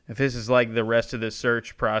this is like the rest of this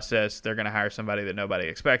search process, they're going to hire somebody that nobody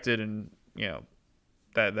expected, and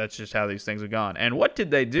that's just how these things have gone. And what did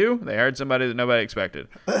they do? They hired somebody that nobody expected.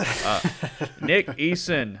 Nick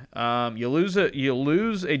Eason. You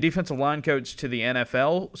lose a defensive line coach to the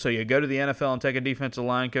NFL, so you go to the NFL and take a defensive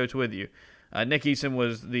line coach with you. Nick Eason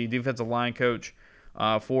was the defensive line coach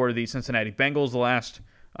for the Cincinnati Bengals the last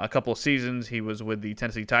a couple of seasons. He was with the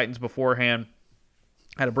Tennessee Titans beforehand.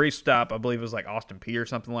 Had a brief stop, I believe it was like Austin Peay or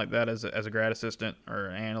something like that as a grad assistant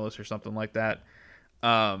or analyst or something like that.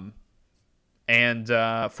 Former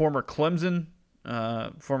Clemson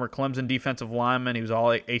defensive lineman. He was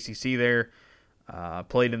all ACC there.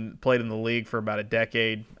 Played in the league for about a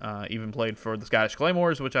decade. Even played for the Scottish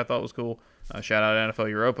Claymores, which I thought was cool. Shout out to NFL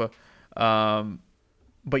Europa.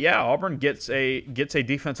 But yeah, Auburn gets a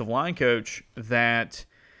defensive line coach that,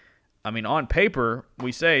 I mean, on paper,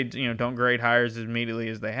 we say, don't grade hires as immediately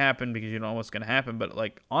as they happen because you don't know what's going to happen. But,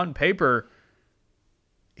 like, on paper,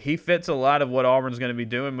 he fits a lot of what Auburn's going to be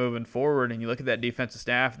doing moving forward. And you look at that defensive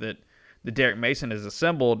staff that Derek Mason has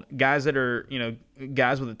assembled, guys that are,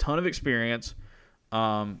 guys with a ton of experience.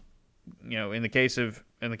 In the case of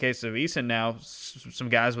Eason now, some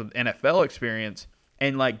guys with NFL experience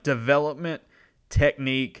and, like, development,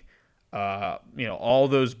 technique, all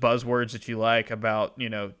those buzzwords that you like about,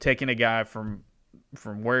 taking a guy from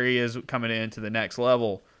where he is coming into the next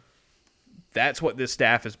level. That's what this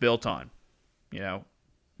staff is built on.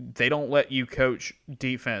 They don't let you coach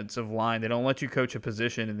defensive line. They don't let you coach a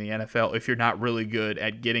position in the NFL if you're not really good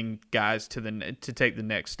at getting guys to take the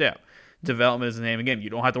next step. development is the name of the game. You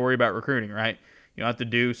don't have to worry about recruiting, right? You don't have to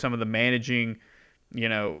do some of the managing,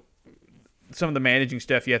 some of the managing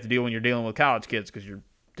stuff you have to do when you're dealing with college kids, because you're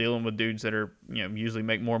dealing with dudes that are, usually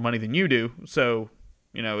make more money than you do. So,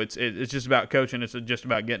 it's just about coaching. It's just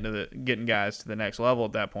about getting guys to the next level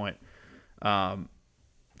at that point.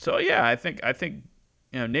 So yeah, I think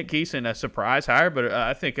Nick Keeson, a surprise hire, but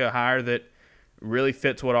I think a hire that really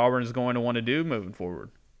fits what Auburn is going to want to do moving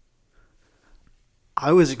forward.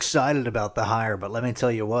 I was excited about the hire, but let me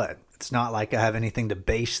tell you what, it's not like I have anything to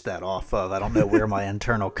base that off of. I don't know where my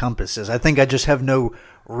internal compass is. I think I just have no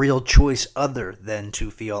real choice other than to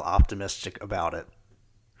feel optimistic about it.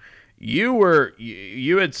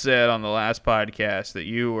 You had said on the last podcast that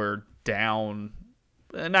you were down,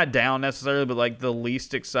 not down necessarily, but like the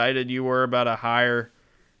least excited you were about a hire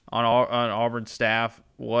on Auburn's staff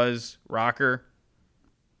was Rocker.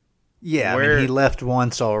 Yeah, I mean, he left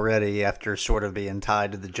once already after sort of being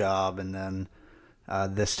tied to the job, and then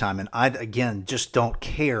this time. And I, again, just don't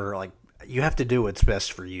care. Like, you have to do what's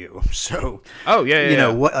best for you. So,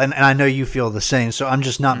 what? And I know you feel the same. So I'm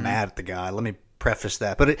just not mad at the guy. Let me preface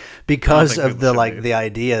that. But because of the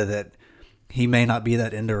idea that he may not be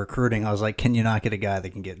that into recruiting, I was like, can you not get a guy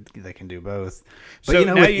that can do both? But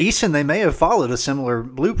with Eason, they may have followed a similar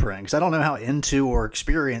blueprint, because I don't know how into or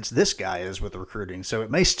experienced this guy is with recruiting. So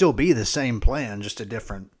it may still be the same plan, just a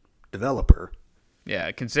different developer.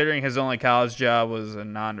 Yeah, considering his only college job was a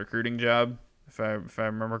non-recruiting job, if I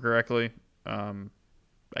remember correctly.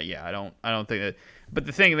 Yeah, I don't think that. But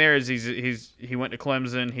the thing there is he went to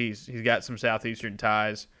Clemson. He's got some Southeastern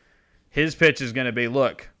ties. His pitch is going to be,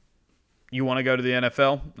 look, you want to go to the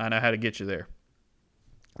NFL? I know how to get you there.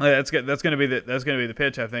 That's going to be the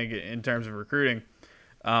pitch, I think, in terms of recruiting.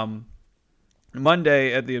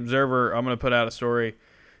 Monday at the Observer, I'm going to put out a story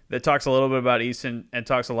that talks a little bit about Easton and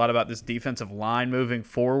talks a lot about this defensive line moving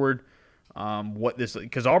forward.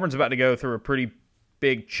 Because Auburn's about to go through a pretty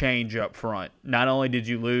big change up front. Not only did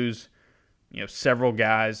you lose, several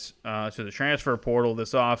guys to the transfer portal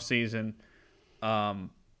this offseason,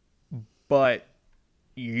 but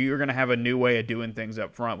you're going to have a new way of doing things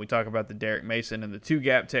up front. We talk about the Derek Mason and the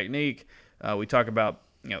two-gap technique. We talk about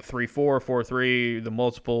 3-4, 4-3, the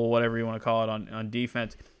multiple, whatever you want to call it on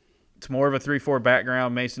defense. It's more of a 3-4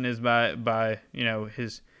 background. Mason is by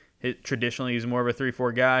his traditionally he's more of a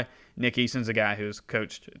 3-4 guy. Nick Eason's a guy who's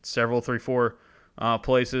coached at several 3-4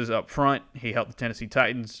 places up front. He helped the Tennessee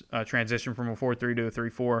Titans transition from a 4-3 to a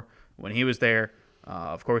 3-4 when he was there.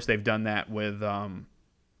 Of course, they've done that with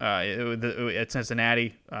at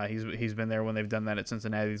Cincinnati. He's been there when they've done that at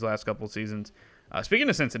Cincinnati these last couple of seasons. Speaking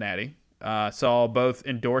of Cincinnati, saw both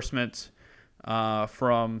endorsements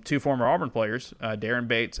from two former Auburn players, Darren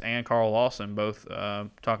Bates and Carl Lawson, both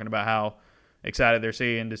talking about how excited they're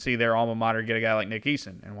to see their alma mater get a guy like Nick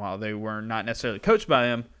Eason. And while they were not necessarily coached by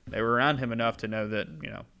him, they were around him enough to know that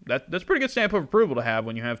that's a pretty good stamp of approval to have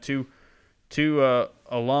when you have two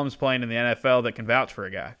alums playing in the NFL that can vouch for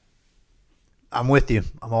a guy. I'm with you.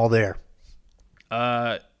 I'm all there.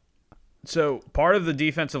 So part of the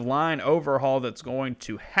defensive line overhaul that's going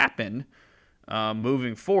to happen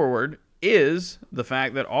moving forward is the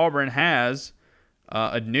fact that Auburn has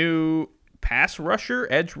a new pass rusher,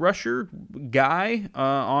 edge rusher guy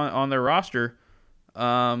on their roster.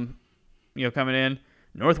 Coming in,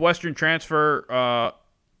 Northwestern transfer.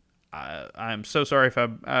 I'm so sorry if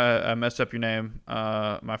I messed up your name,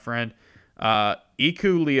 my friend.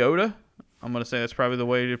 Iku Leota. I'm going to say that's probably the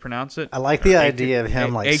way to pronounce it. I like the idea of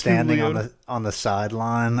him standing on the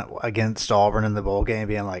sideline against Auburn in the bowl game,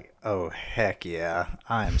 being like, "Oh heck yeah,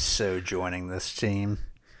 I am so joining this team."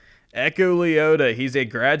 Echo Leota, he's a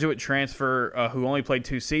graduate transfer who only played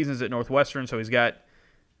 2 seasons at Northwestern, so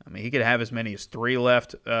he could have as many as 3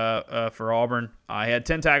 left for Auburn. He had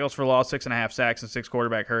 10 tackles for loss, 6.5 sacks, and 6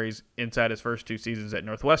 quarterback hurries inside his first 2 seasons at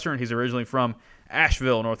Northwestern. He's originally from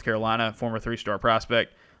Asheville, North Carolina, former 3-star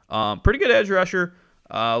prospect. Pretty good edge rusher.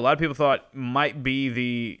 A lot of people thought might have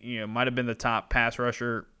been the top pass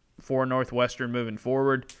rusher for Northwestern moving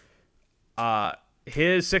forward.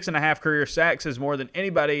 His 6.5 career sacks is more than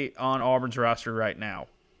anybody on Auburn's roster right now.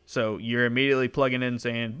 So you're immediately plugging in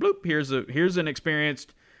saying, bloop, here's an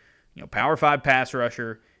experienced, Power 5 pass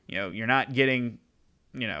rusher. You're not getting,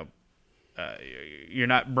 you're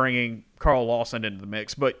not bringing Carl Lawson into the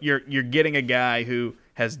mix, but you're getting a guy who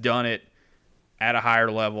has done it at a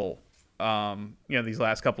higher level, these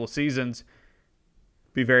last couple of seasons.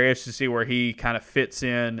 Be very interested to see where he kind of fits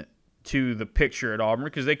in to the picture at Auburn,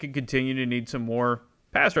 because they could continue to need some more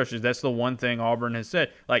pass rushers. That's the one thing Auburn has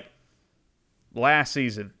said. Like, last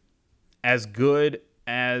season, as good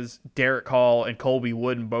as Derek Hall and Colby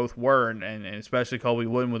Wooden both were, and especially Colby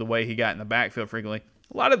Wooden with the way he got in the backfield frequently,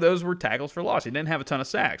 a lot of those were tackles for loss. He didn't have a ton of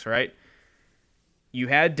sacks, right? You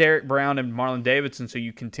had Derek Brown and Marlon Davidson, so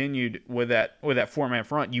you continued with that four-man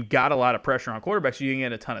front. You got a lot of pressure on quarterbacks, so you didn't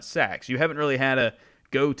get a ton of sacks. You haven't really had a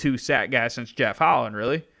go-to sack guy since Jeff Holland,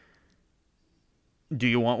 really. Do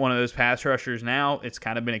you want one of those pass rushers now? It's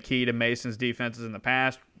kind of been a key to Mason's defenses in the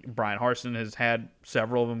past. Brian Harsin has had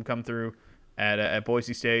several of them come through at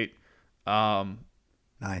Boise State.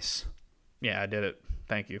 Nice. Yeah, I did it.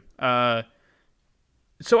 Thank you.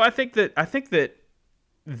 So I think that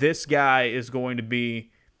this guy is going to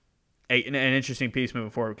be an interesting piece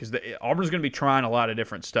moving forward because Auburn's going to be trying a lot of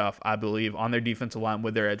different stuff, I believe, on their defensive line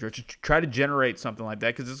with their edge rush to try to generate something like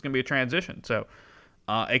that because it's going to be a transition. So,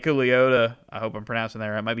 Iku Leota, I hope I'm pronouncing that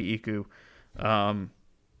right. It might be Iku.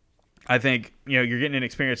 I think you're getting an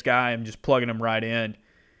experienced guy and just plugging him right in.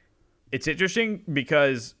 It's interesting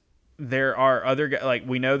because there are other guys, like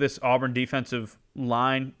we know this Auburn defensive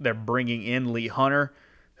line. They're bringing in Lee Hunter,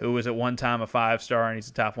 who was at one time a 5-star, and he's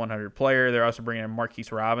a top 100 player. They're also bringing in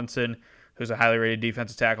Marquise Robinson, who's a highly rated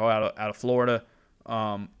defensive tackle out of Florida.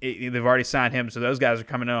 They've already signed him, so those guys are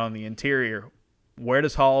coming in on the interior. Where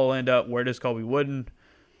does Hall end up? Where does Colby Wooden,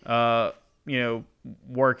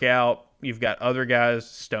 work out? You've got other guys,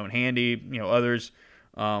 Stone Handy, others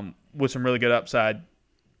with some really good upside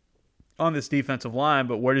on this defensive line.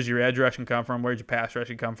 But where does your edge rushing come from? Where does your pass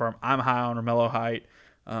rushing come from? I'm high on Romello Height.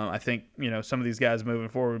 I think, some of these guys moving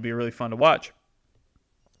forward would be really fun to watch.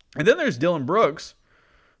 And then there's Dylan Brooks,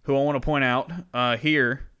 who I want to point out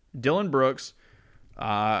here. Dylan Brooks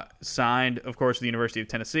signed, of course, with the University of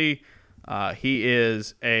Tennessee. He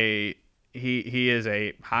is a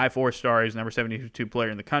high 4-star. He's number 72 player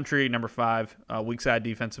in the country, number 5 weak side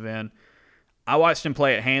defensive end. I watched him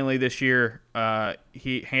play at Hanley this year.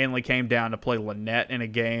 Hanley came down to play Lynette in a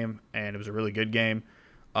game, and it was a really good game.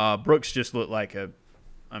 Brooks just looked like a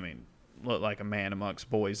man amongst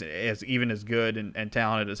boys, even as good and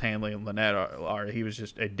talented as Hanley and Lynette are. He was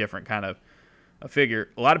just a different kind of a figure.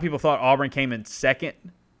 A lot of people thought Auburn came in second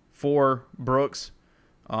for Brooks,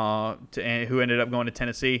 who ended up going to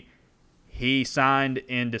Tennessee. He signed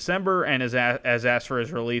in December and has asked for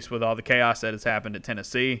his release with all the chaos that has happened at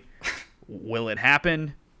Tennessee. Will it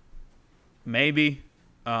happen? Maybe.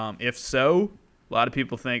 If so, a lot of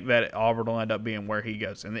people think that Auburn will end up being where he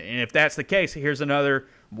goes. And if that's the case, here's another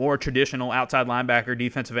more traditional outside linebacker,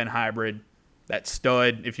 defensive end hybrid, that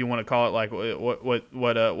stud, if you want to call it like what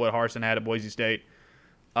Harsin had at Boise State.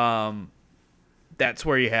 That's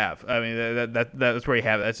where you have. I mean, that's where you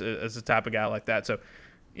have. That's the type of guy like that. So,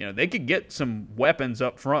 they could get some weapons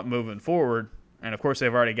up front moving forward. And, of course,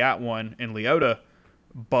 they've already got one in Leota,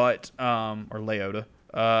 or Leota.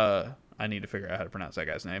 I need to figure out how to pronounce that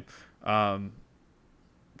guy's name.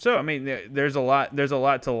 So, I mean, there's a lot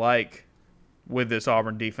to like with this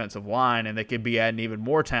Auburn defensive line, and they could be adding even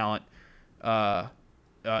more talent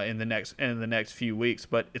in the next few weeks.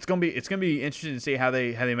 But it's gonna be interesting to see how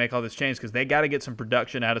they make all this change because they got to get some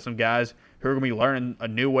production out of some guys who are gonna be learning a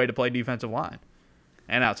new way to play defensive line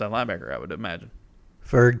and outside linebacker, I would imagine.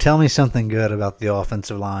 Ferg, tell me something good about the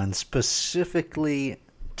offensive line, specifically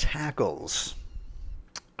tackles.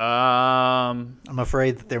 I'm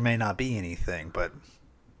afraid that there may not be anything, but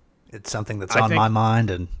it's something that's on my mind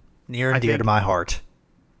and near and dear to my heart.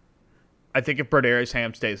 I think if Broderius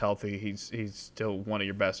Ham stays healthy, he's still one of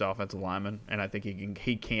your best offensive linemen, and I think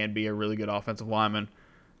he can be a really good offensive lineman,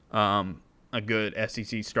 a good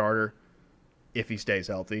SEC starter if he stays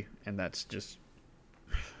healthy, and that's just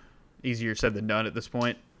easier said than done at this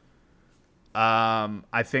point.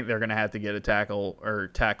 I think they're going to have to get a tackle or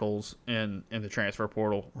tackles in the transfer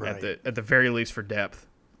portal right. at the very least for depth,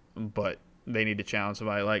 but they need to challenge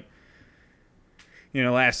somebody like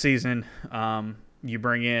last season. You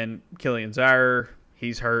bring in Killian Zaire,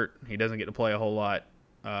 he's hurt, he doesn't get to play a whole lot.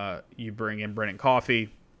 You bring in Brennan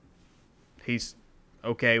Coffey, he's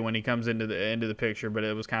okay when he comes into the picture, but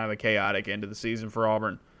it was kind of a chaotic end of the season for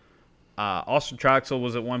Auburn. Austin Troxell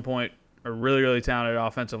was at one point a really, really talented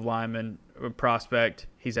offensive lineman prospect.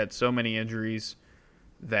 He's had so many injuries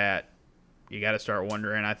that you got to start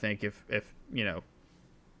wondering, I think, if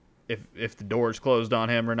the door's closed on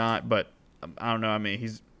him or not. But I don't know. I mean,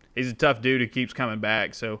 he's a tough dude who keeps coming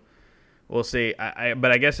back, so we'll see.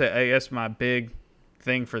 But I guess my big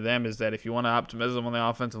thing for them is that if you want optimism on the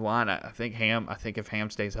offensive line, I think if Ham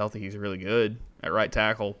stays healthy, he's really good at right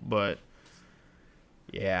tackle. But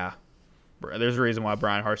yeah, there's a reason why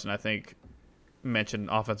Brian Harsin, I think, mentioned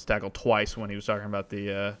offensive tackle twice when he was talking about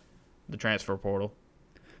the transfer portal.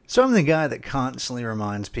 So I'm the guy that constantly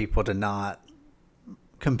reminds people to not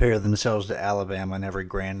compare themselves to Alabama in every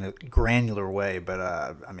granular way, but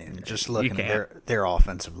I mean, just looking at their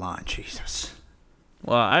offensive line, Jesus.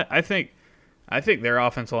 Well, I think their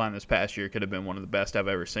offensive line this past year could have been one of the best I've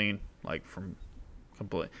ever seen. Like from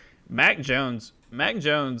complete. Mac Jones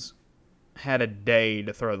had a day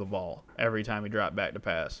to throw the ball every time he dropped back to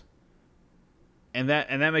pass, and that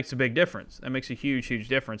makes a big difference. That makes a huge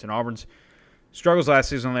difference. And Auburn's struggles last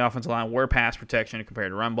season on the offensive line were pass protection compared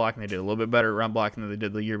to run blocking. They did a little bit better at run blocking than they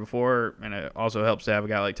did the year before, and it also helps to have a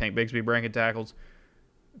guy like Tank Bigsby breaking tackles.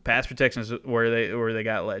 Pass protection is where they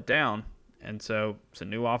got let down, and so it's a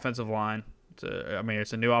new offensive line.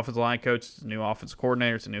 It's a new offensive line coach, it's a new offensive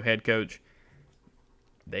coordinator, it's a new head coach.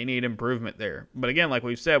 They need improvement there. But again, like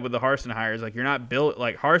we've said with the Harsin hires, like you're not built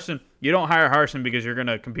like Harsin. You don't hire Harsin because you're going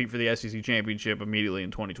to compete for the SEC championship immediately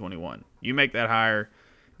in 2021. You make that hire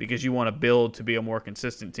because you want to build to be a more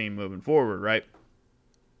consistent team moving forward, right?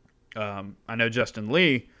 I know Justin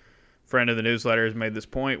Lee, friend of the newsletter, has made this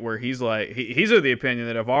point where he's like, he's of the opinion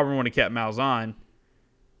that if Auburn would have kept Malzahn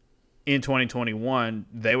in 2021,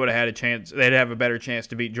 they would have had a chance. They'd have a better chance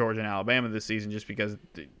to beat Georgia and Alabama this season, just because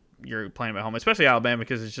you're playing at home, especially Alabama,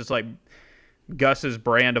 because it's just like Gus's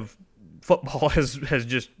brand of football has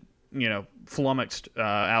just flummoxed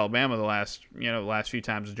Alabama the last few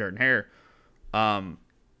times with Jordan Hare.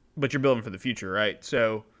 But you're building for the future, right?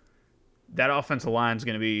 So that offensive line is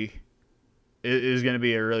going to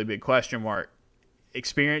be a really big question mark.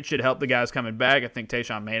 Experience should help the guys coming back. I think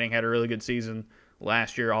Tayshaun Manning had a really good season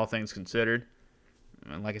last year, all things considered.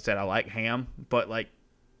 And like I said, I like Ham, but like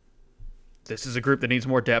this is a group that needs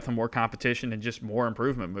more depth and more competition and just more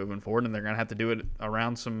improvement moving forward, and they're going to have to do it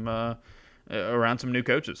around some new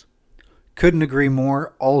coaches. Couldn't agree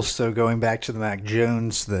more. Also, going back to the Mac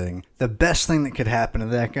Jones thing, the best thing that could happen to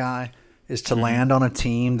that guy is to land on a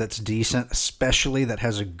team that's decent, especially that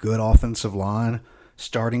has a good offensive line.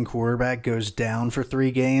 Starting quarterback goes down for 3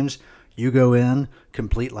 games. You go in,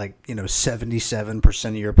 complete 77%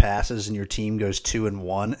 of your passes, and your team goes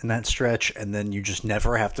 2-1 in that stretch, and then you just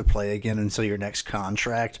never have to play again until your next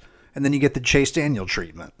contract, and then you get the Chase Daniel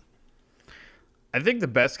treatment. I think the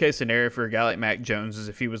best case scenario for a guy like Mac Jones is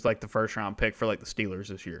if he was like the first round pick for like the Steelers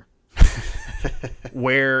this year,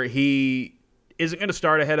 where he isn't going to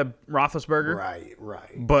start ahead of Roethlisberger,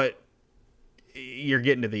 right. But you're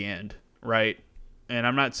getting to the end, right? And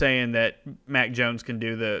I'm not saying that Mac Jones can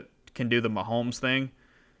do the Mahomes thing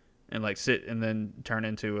and like sit and then turn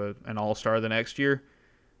into an all-star the next year,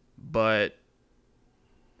 but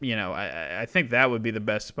I think that would be the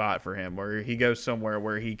best spot for him, where he goes somewhere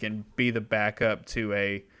where he can be the backup to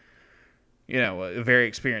a very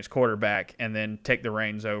experienced quarterback, and then take the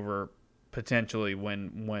reins over potentially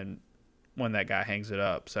when that guy hangs it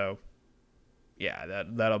up. So yeah,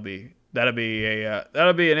 he'll be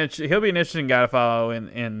an interesting guy to follow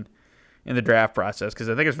in the draft process, because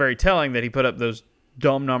I think it's very telling that he put up those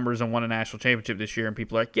dumb numbers and won a national championship this year, and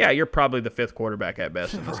people are like, yeah, you're probably the 5th quarterback at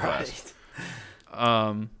best in this class.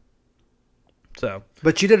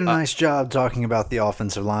 But you did a nice job talking about the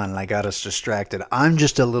offensive line, and I got us distracted. I'm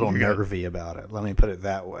just a little nervy about it. Let me put it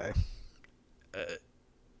that way.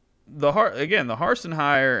 The Harsin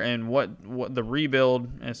hire and what the rebuild,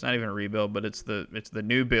 and it's not even a rebuild, but it's the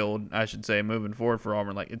new build, I should say, moving forward for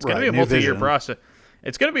Auburn. Like, it's going to be a multi-year process.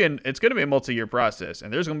 It's going to be a multi-year process,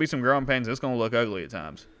 and there's going to be some growing pains. It's going to look ugly at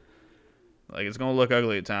times.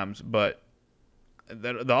 But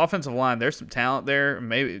the offensive line, there's some talent there,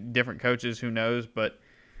 maybe different coaches, who knows, but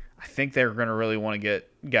I think they're going to really want to get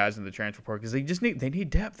guys in the transfer portal, because they need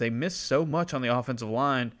depth. They missed so much on the offensive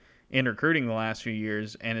line in recruiting the last few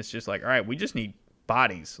years, and it's just like, all right, we just need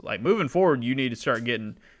bodies. Like, moving forward, you need to start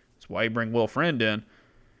getting – that's why you bring Will Friend in.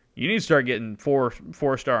 You need to start getting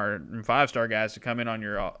 4-star and 5-star guys to come in on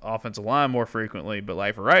your offensive line more frequently. But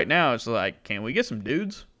like for right now, it's like, can we get some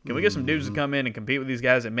dudes? Can we get some dudes to come in and compete with these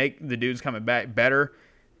guys and make the dudes coming back better,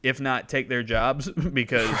 if not take their jobs?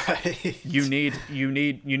 Because you need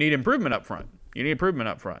improvement up front.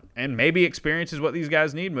 And maybe experience is what these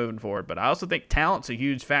guys need moving forward. But I also think talent's a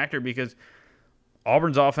huge factor, because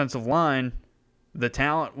Auburn's offensive line, the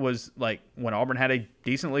talent was like, when Auburn had a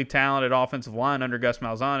decently talented offensive line under Gus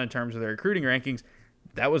Malzahn in terms of their recruiting rankings,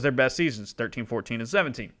 that was their best seasons, 13, 14, and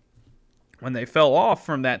 17. When they fell off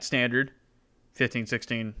from that standard, 15,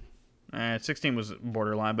 16, 16 was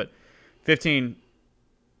borderline, but 15,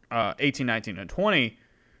 18, 19, and 20,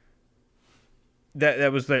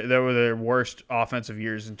 that were their worst offensive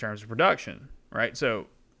years in terms of production, right? So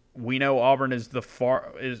we know Auburn is the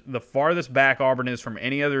farthest back Auburn is from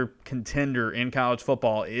any other contender in college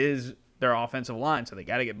football is their offensive line, so they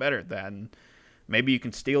got to get better at that. And maybe you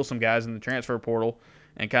can steal some guys in the transfer portal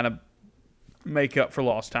and kind of make up for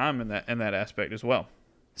lost time in that aspect as well.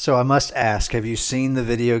 So I must ask, have you seen the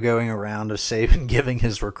video going around of Saban giving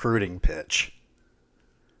his recruiting pitch?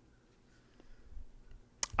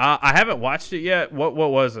 I haven't watched it yet. What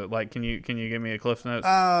was it like? Can you give me a Cliff Notes?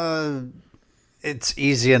 It's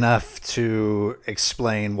easy enough to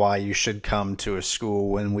explain why you should come to a school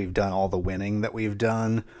when we've done all the winning that we've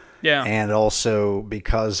done. Yeah. And also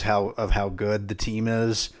because of how good the team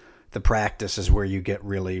is, the practice is where you get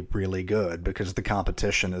really, really good because the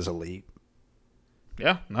competition is elite.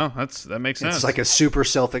 Yeah, no, that makes sense. It's like a super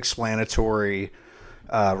self-explanatory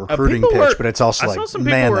recruiting pitch, but it's also I like, saw some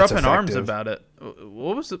people man, were that's up in effective. arms about it.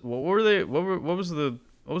 What was it? What were they? What was the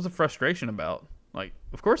frustration about? Like,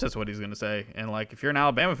 of course that's what he's gonna say. And like, if you're an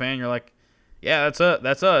Alabama fan, you're like, yeah,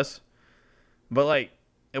 that's us. But like,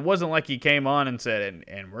 it wasn't like he came on and said,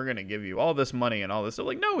 and we're gonna give you all this money and all this. So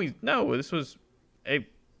like, no, this was a.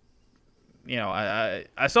 You know,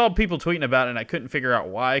 I saw people tweeting about it, and I couldn't figure out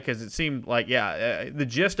why, because it seemed like, the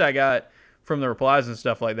gist I got from the replies and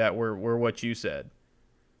stuff like that were what you said.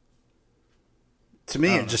 To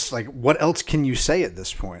me, it's just like, what else can you say at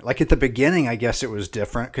this point? Like at the beginning, I guess it was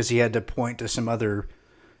different because he had to point to some other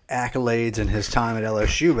accolades in his time at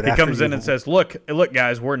LSU. But he comes in and says, look,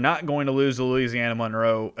 guys, we're not going to lose to Louisiana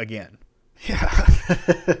Monroe again. Yeah.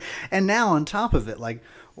 And now on top of it, like,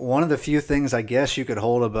 one of the few things I guess you could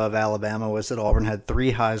hold above Alabama was that Auburn had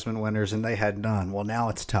 3 Heisman winners and they had none. Well, now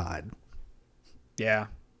it's tied. Yeah,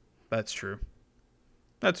 that's true.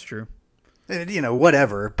 That's true. You know,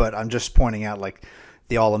 whatever, but I'm just pointing out, like,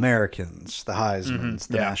 the All-Americans, the Heismans,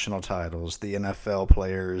 the national titles, the NFL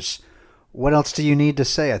players. What else do you need to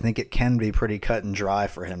say? I think it can be pretty cut and dry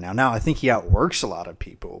for him now. Now, I think he outworks a lot of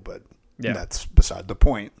people, but that's beside the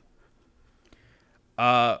point.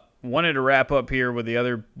 Wanted to wrap up here with the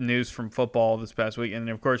other news from football this past week. And,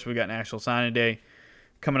 of course, we got National Signing Day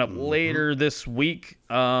coming up later this week.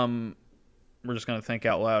 We're just going to think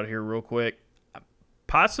out loud here real quick.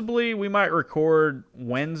 Possibly we might record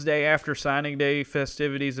Wednesday after signing day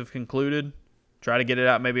festivities have concluded. Try to get it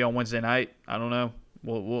out maybe on Wednesday night. I don't know.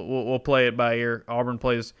 We'll play it by ear. Auburn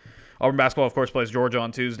basketball, of course, plays Georgia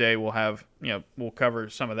on Tuesday. We'll cover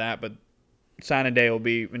some of that, but signing day will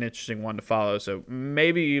be an interesting one to follow. So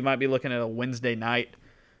maybe you might be looking at a Wednesday night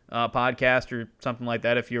podcast or something like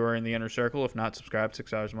that if you are in the inner circle. If not, subscribe.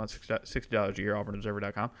 $6 a month, $60 a year.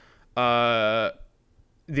 AuburnObserver.com.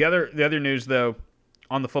 The other news though,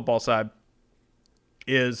 on the football side,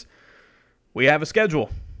 is we have a schedule.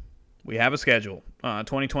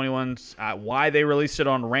 2021's why they released it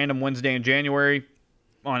on a random Wednesday in January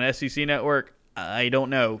on SEC Network, I don't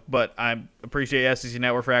know, but I appreciate SEC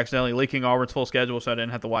Network for accidentally leaking Auburn's full schedule, so I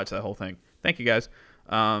didn't have to watch that whole thing. Thank you guys.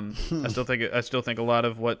 I still think a lot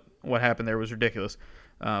of what happened there was ridiculous,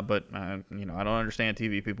 but I don't understand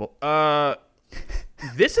TV people.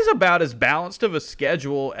 This is about as balanced of a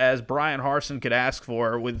schedule as Brian Harsin could ask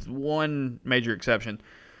for, with one major exception.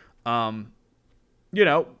 The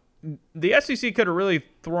SEC could have really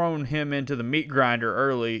thrown him into the meat grinder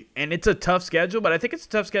early, and it's a tough schedule, but I think it's a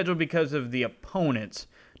tough schedule because of the opponents,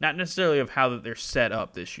 not necessarily of how that they're set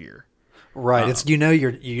up this year. Right. It's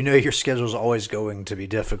your schedule is always going to be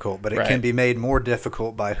difficult, but it can be made more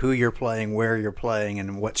difficult by who you're playing, where you're playing,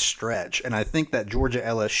 and what stretch. And I think that Georgia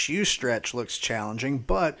LSU stretch looks challenging,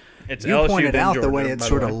 but it's you LSU pointed out Georgia, the way it's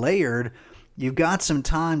sort of layered. You've got some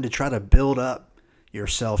time to try to build up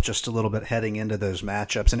yourself just a little bit heading into those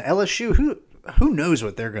matchups. And LSU, who knows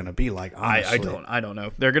what they're going to be like, honestly. I don't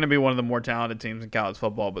know. They're going to be one of the more talented teams in college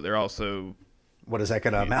football, but they're also... What is that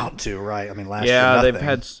going to amount to, right? I mean, last year, nothing.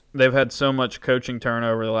 they've had so much coaching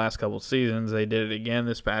turnover the last couple of seasons. They did it again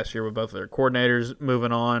this past year with both their coordinators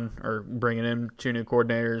moving on or bringing in 2 new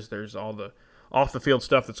coordinators. There's all the off-the-field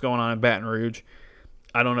stuff that's going on in Baton Rouge.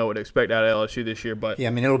 I don't know what to expect out of LSU this year, but... Yeah,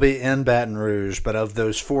 I mean, it'll be in Baton Rouge, but of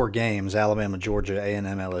those 4 games, Alabama, Georgia, A&M,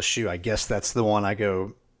 LSU, I guess that's the one I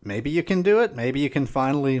go, maybe you can do it. Maybe you can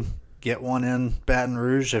finally get one in Baton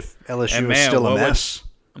Rouge if LSU is still a mess.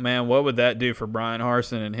 What would that do for Brian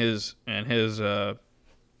Harsin and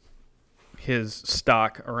his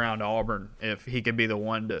stock around Auburn if he could be the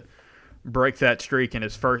one to break that streak in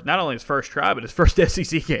his first, not only his first try, but his first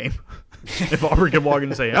SEC game? If Auburn could walk in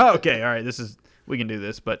and say, "Oh, okay, all right, we can do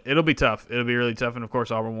this," but it'll be tough. It'll be really tough, and of course,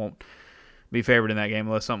 Auburn won't be favored in that game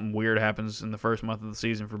unless something weird happens in the first month of the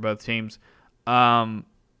season for both teams. What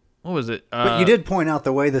was it? But you did point out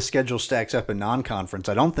the way the schedule stacks up in non-conference.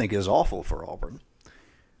 I don't think is awful for Auburn.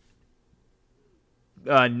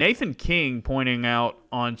 Nathan King pointing out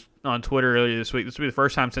on Twitter earlier this week, this will be the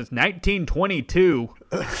first time since 1922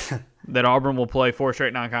 that Auburn will play 4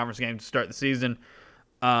 straight non-conference games to start the season.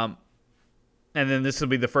 And then this will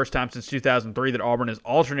be the first time since 2003 that Auburn is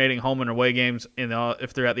alternating home and away games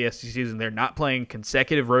if throughout the SEC season. They're not playing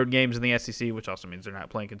consecutive road games in the SEC, which also means they're not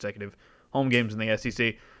playing consecutive home games in the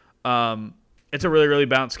SEC. It's a really, really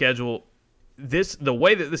balanced schedule. The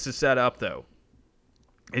way that this is set up, though,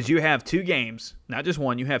 is you have 2 games, not just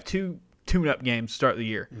one. You have 2 tune-up games to start the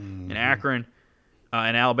year in Akron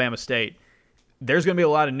and Alabama State. There's going to be a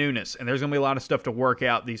lot of newness, and there's going to be a lot of stuff to work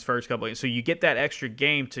out these first couple of games. So you get that extra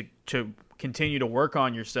game to continue to work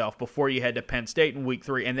on yourself before you head to Penn State in week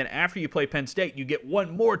 3. And then after you play Penn State, you get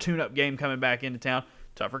one more tune-up game coming back into town.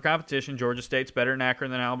 Tougher competition. Georgia State's better in Akron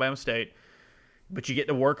than Alabama State. But you get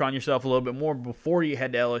to work on yourself a little bit more before you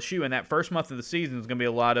head to LSU. And that first month of the season is going to be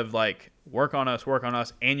a lot of, like, work on us,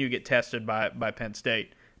 and you get tested by Penn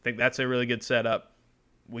State. I think that's a really good setup.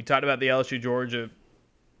 We talked about the LSU-Georgia,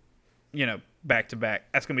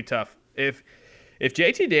 back-to-back. That's going to be tough. If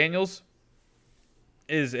JT Daniels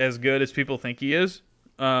is as good as people think he is,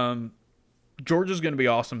 Georgia's going to be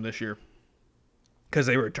awesome this year because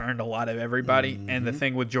they returned a lot of everybody. Mm-hmm. And the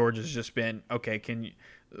thing with Georgia's just been, okay,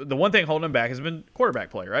 the one thing holding them back has been quarterback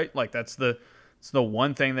play, right? Like it's the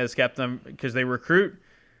one thing that's kept them, because they recruit.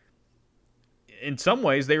 In some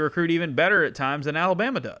ways, they recruit even better at times than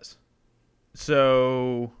Alabama does.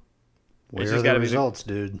 So where are the results,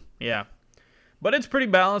 dude? Yeah. But it's pretty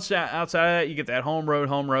balanced outside of that. You get that home road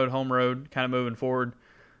kind of moving forward.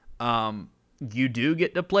 You do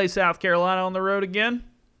get to play South Carolina on the road again.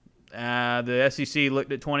 The SEC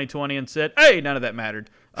looked at 2020 and said, hey, none of that mattered.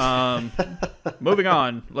 Moving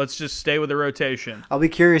on. Let's just stay with the rotation. I'll be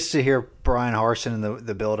curious to hear Brian Harsin in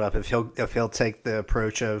the build-up, if he'll take the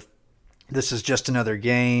approach of, this is just another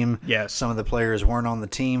game. Yes. Some of the players weren't on the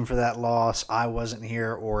team for that loss. I wasn't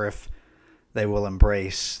here. Or if they will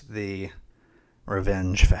embrace the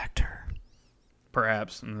revenge factor.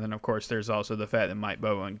 Perhaps. And then, of course, there's also the fact that Mike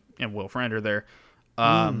Bowen and Will Friend are there.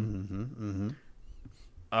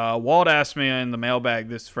 Walt asked me in the mailbag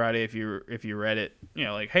this Friday if you read it,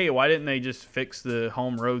 like, hey, why didn't they just fix the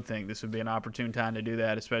home road thing? This would be an opportune time to do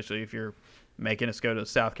that, especially if you're making us go to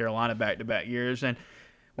South Carolina back-to-back years. And,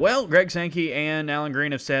 well, Greg Sankey and Alan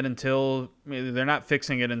Green have said they're not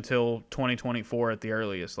fixing it until 2024 at the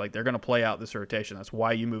earliest. Like, they're going to play out this rotation. That's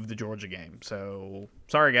why you moved the Georgia game. So,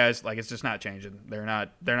 sorry, guys. Like, it's just not changing. They're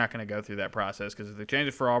not going to go through that process, because if they change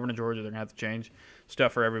it for Auburn and Georgia, they're going to have to change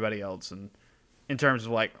stuff for everybody else. And in terms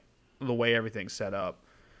of, like, the way everything's set up.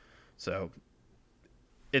 So,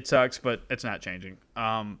 it sucks, but it's not changing.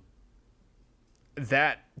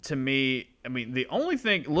 That, to me, the only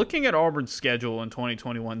thing, looking at Auburn's schedule in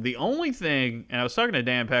 2021, the only thing, and I was talking to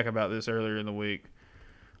Dan Peck about this earlier in the week,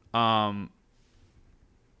 I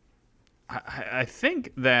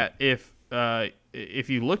think that if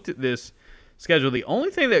you looked at this schedule, the only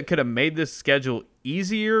thing that could have made this schedule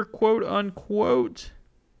easier, quote unquote,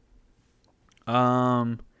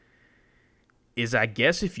 is, I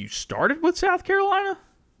guess, if you started with South Carolina.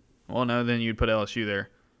 Well, no, then you'd put LSU there.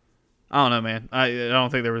 I don't know, man. I don't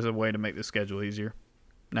think there was a way to make the schedule easier.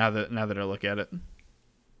 Now that I look at it,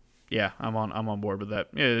 yeah, I'm on board with that.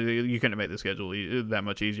 Yeah, you couldn't make the schedule that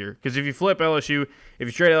much easier, because if you flip LSU, if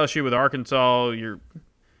you trade LSU with Arkansas, you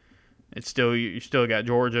still got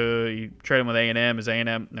Georgia. You trade them with A&M. Is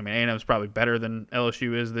A&M? A&M is probably better than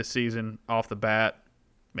LSU is this season off the bat.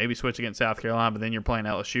 Maybe switch against South Carolina, but then you're playing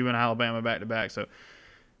LSU and Alabama back to back. So,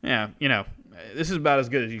 yeah, this is about as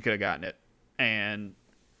good as you could have gotten it. And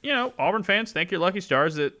Auburn fans, thank your lucky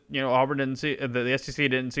stars that Auburn didn't see, the SEC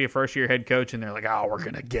didn't see a first-year head coach, and they're like, oh, we're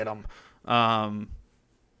gonna get them.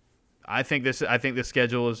 I think this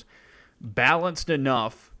schedule is balanced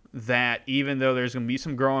enough that even though there's gonna be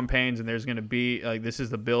some growing pains and there's gonna be, like, this is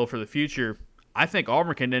the bill for the future, I think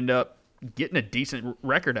Auburn can end up getting a decent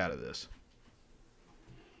record out of this.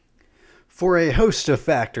 For a host of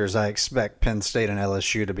factors, I expect Penn State and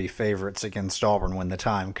LSU to be favorites against Auburn when the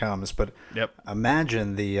time comes. But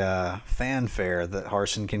Imagine the fanfare that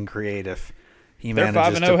Harsin can create if he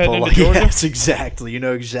manages to pull off. Yes, exactly. You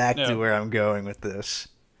know exactly where I'm going with this.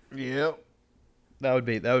 Yep. That would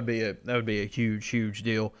be a huge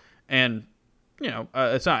deal. And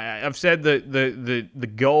it's not. I've said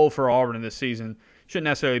the goal for Auburn in this season shouldn't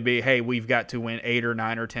necessarily be, hey, we've got to win 8 or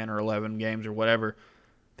 9 or 10 or 11 games or whatever.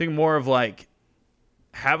 Think more of, like,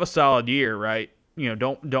 have a solid year, right?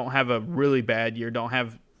 Don't have a really bad year. Don't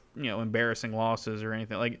have embarrassing losses or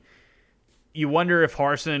anything. Like, you wonder if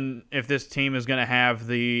this team is going to have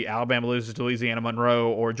the Alabama loses to Louisiana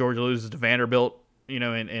Monroe or Georgia loses to Vanderbilt, in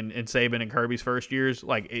Saban and Kirby's first years.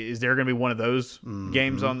 Like, is there going to be one of those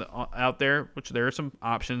games out there? Which there are some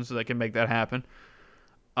options that can make that happen.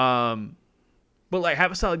 but like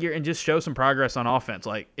have a solid year and just show some progress on offense.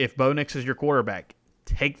 Like if Bo Nix is your quarterback,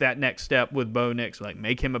 take that next step with Bo Nix. Like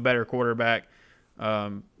make him a better quarterback,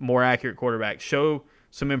 more accurate quarterback. Show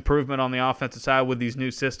some improvement on the offensive side with these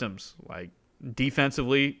new systems. Like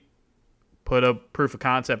defensively, put a proof of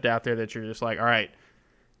concept out there that you're just like, all right,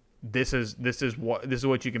 this is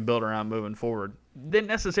what you can build around moving forward. Then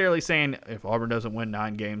necessarily saying if Auburn doesn't win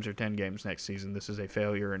 9 games or 10 games next season, this is a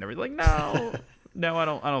failure and everything. Like no, no, I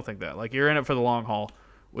don't think that. Like you're in it for the long haul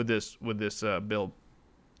with this build.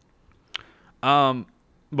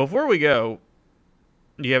 Before we go,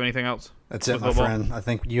 do you have anything else? That's it, my friend. I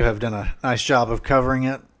think you have done a nice job of covering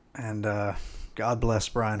it, and God bless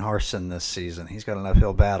Brian Harsin this season. He's got an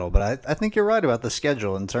uphill battle, but I think you're right about the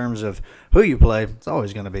schedule in terms of who you play. It's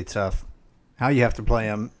always going to be tough. How you have to play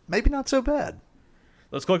them, maybe not so bad.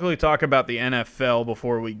 Let's quickly talk about the NFL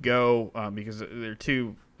before we go, because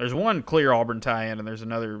there's one clear Auburn tie-in, and there's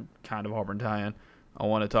another kind of Auburn tie-in I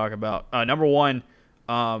want to talk about. Number one,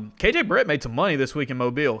 KJ Britt made some money this week in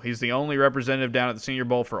Mobile. He's the only representative down at the Senior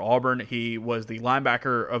Bowl for Auburn. He was the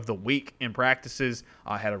linebacker of the week in practices.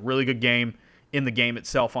 Had a really good game in the game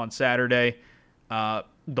itself on Saturday. The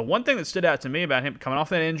one thing that stood out to me about him coming off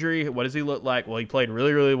that injury, what does he look like? Well, he played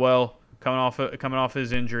really, really well coming off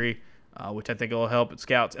his injury, which I think will help at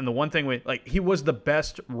scouts. And the one thing he was the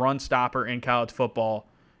best run stopper in college football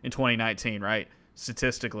in 2019, right?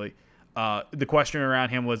 Statistically. The question around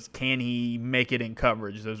him was, can he make it in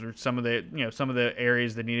coverage? Those were some of the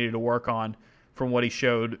areas that he needed to work on from what he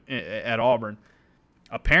showed at Auburn.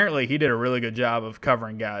 Apparently, he did a really good job of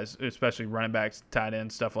covering guys, especially running backs, tight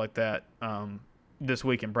ends, stuff like that. This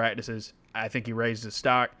week in practices, I think he raised his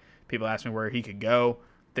stock. People asked me where he could go.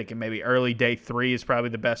 Thinking maybe early day 3 is probably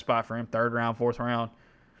the best spot for him. 3rd round, 4th round.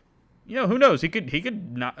 Who knows? He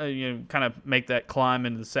could not kind of make that climb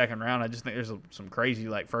into the 2nd round. I just think there's some crazy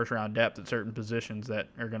first round depth at certain positions that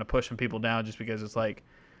are going to push some people down just because it's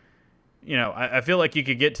I feel like you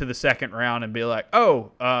could get to the 2nd round and be like,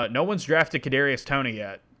 no one's drafted Kadarius Toney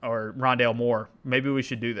yet or Rondale Moore. Maybe we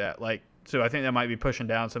should do that. So I think that might be pushing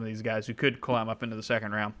down some of these guys who could climb up into the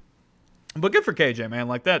 2nd round. But good for KJ, man.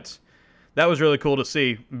 That was really cool to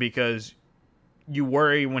see because you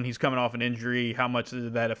worry when he's coming off an injury, how much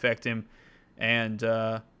did that affect him? And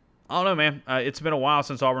I don't know, man. It's been a while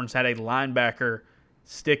since Auburn's had a linebacker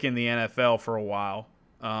stick in the NFL for a while.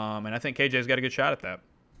 And I think KJ's got a good shot at that.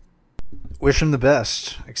 Wish him the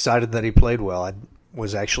best. Excited that he played well. I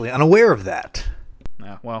was actually unaware of that.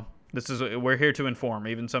 Yeah, well, we're here to inform,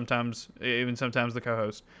 even sometimes the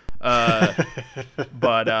co-host.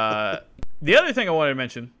 But the other thing I wanted to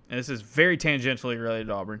mention, and this is very tangentially related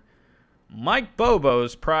to Auburn, Mike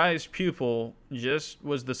Bobo's prized pupil just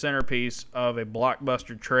was the centerpiece of a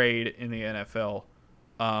blockbuster trade in the NFL.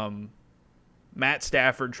 Matt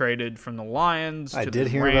Stafford traded from the Lions to the Rams. I did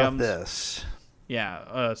hear about this.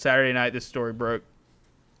 Yeah, Saturday night this story broke.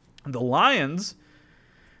 The Lions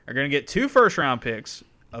are going to get 2 first-round picks,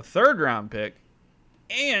 a 3rd-round pick,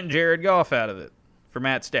 and Jared Goff out of it for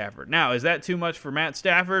Matt Stafford. Now, is that too much for Matt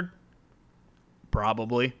Stafford?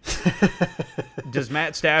 Probably. Does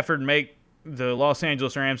Matt Stafford make the Los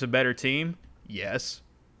Angeles Rams a better team? Yes.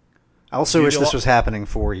 I also wish this was happening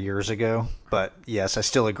 4 years ago, but yes, I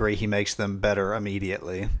still agree he makes them better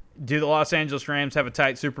immediately. Do the Los Angeles Rams have a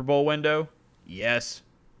tight Super Bowl window? Yes.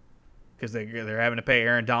 Because they're having to pay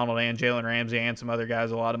Aaron Donald and Jalen Ramsey and some other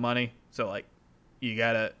guys a lot of money. So, you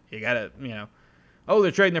gotta,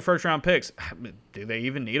 they're trading their first-round picks. Do they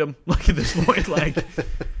even need them? At this point,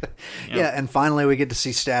 Yeah, and finally we get to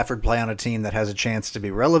see Stafford play on a team that has a chance to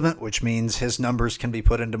be relevant, which means his numbers can be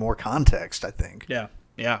put into more context, I think. Yeah,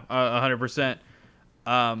 100%.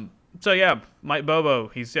 So, yeah, Mike Bobo,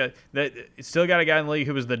 he's still got a guy in the league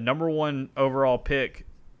who was the number 1 overall pick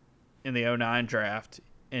in the 2009 draft,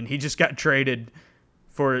 and he just got traded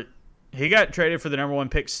for the number 1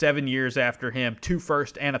 pick 7 years after him, 2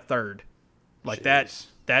 first and a 3rd.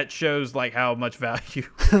 That shows how much value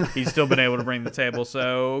he's still been able to bring to the table.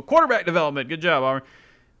 So quarterback development, good job, Auburn.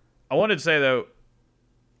 I wanted to say though,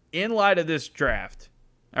 in light of this trade,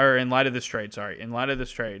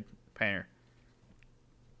 Painter,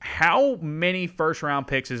 how many first round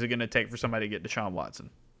picks is it going to take for somebody to get Deshaun Watson?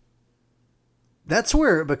 That's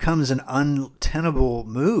where it becomes an untenable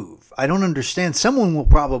move. I don't understand. Someone will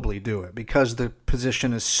probably do it because the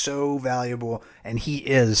position is so valuable and he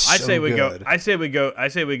is so good. I say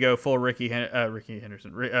we go full Ricky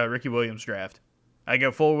Williams draft. I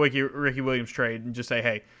go full Ricky Williams trade and just say,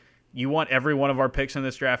 hey, you want every one of our picks in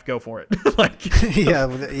this draft? Go for it.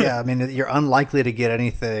 Yeah. I mean, you're unlikely to get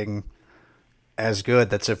anything as good.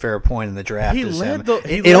 That's a fair point in the draft. He is led him. the-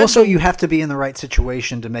 he It led also, the- you have to be in the right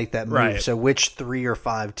situation to make that move. Right. So which 3 or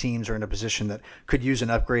 5 teams are in a position that could use an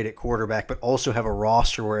upgrade at quarterback, but also have a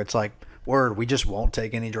roster where it's like, word, we just won't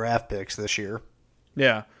take any draft picks this year.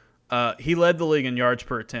 Yeah. He led the league in yards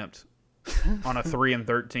per attempt on a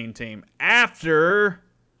 3-13 team after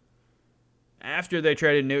they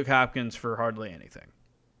traded Nuke Hopkins for hardly anything.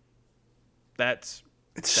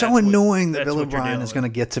 It's so what- annoying that that's Bill what you're O'Brien dealing is going to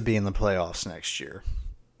get to be in the playoffs next year.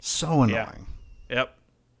 So annoying.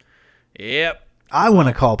 Yep. I want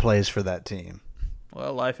to call plays for that team.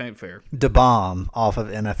 Well, life ain't fair. DeBomb off of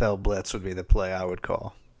NFL Blitz would be the play I would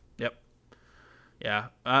call. Yep. Yeah.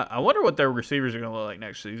 I wonder what their receivers are going to look like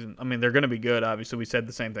next season. I mean, they're going to be good. Obviously, we said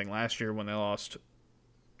the same thing last year when they lost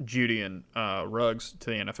Judy and Ruggs to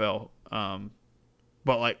the NFL.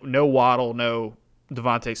 But, like, no Waddle, no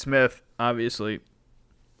Devontae Smith, obviously.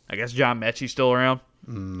 I guess John Mechie's still around.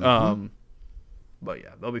 Mm-hmm. But, yeah,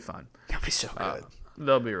 they'll be fine. That'd be so good.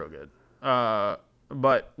 They'll be real good.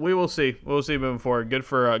 But we will see. We'll see moving forward. Good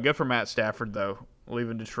for Matt Stafford, though.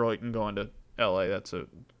 Leaving Detroit and going to L.A., that's a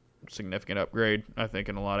significant upgrade, I think,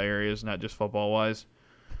 in a lot of areas, not just football-wise.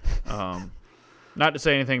 Not to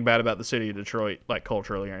say anything bad about the city of Detroit, like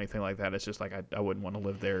culturally or anything like that. It's just like I wouldn't want to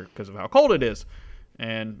live there because of how cold it is.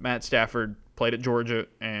 And Matt Stafford played at Georgia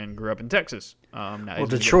and grew up in Texas. Well,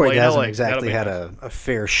 Detroit hasn't LA. exactly That'll had be nice. a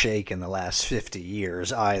fair shake in the last 50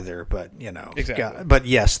 years either, but, Exactly. but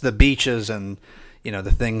yes, the beaches and,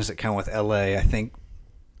 the things that come with LA, I think,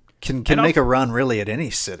 can And make also- a run really at any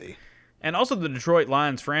city. And also the Detroit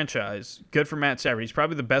Lions franchise, good for Matt Stafford. He's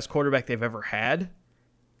probably the best quarterback they've ever had.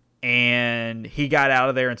 And he got out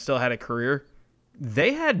of there and still had a career.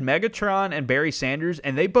 They had Megatron and Barry Sanders,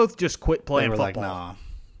 and they both just quit They playing were football.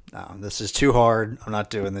 like, no, this is too hard. I'm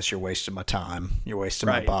not doing this. You're wasting my time. You're wasting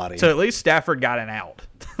my body. So at least Stafford got an out.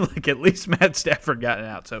 Like, at least Matt Stafford got an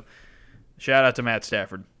out. So shout out to Matt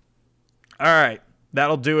Stafford. All right.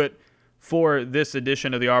 That'll do it for this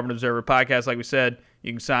edition of the Auburn Observer podcast. Like we said,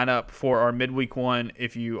 you can sign up for our midweek one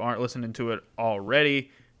if you aren't listening to it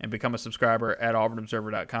already, and become a subscriber at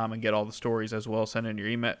auburnobserver.com and get all the stories as well. Send in your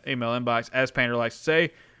email inbox. As Painter likes to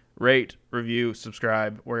say, rate, review,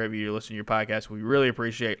 subscribe wherever you listen to your podcast. We really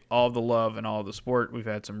appreciate all the love and all the support. We've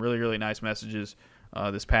had some really, really nice messages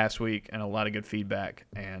this past week and a lot of good feedback.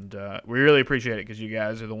 And we really appreciate it because you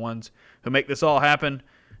guys are the ones who make this all happen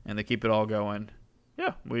and they keep it all going.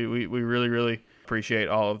 Yeah, we really, really appreciate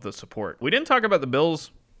all of the support. We didn't talk about the Bills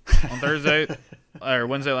on Thursday or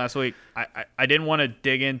Wednesday last week. I didn't want to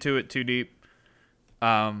dig into it too deep.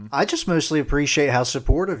 I just mostly appreciate how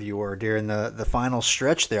supportive you were during the final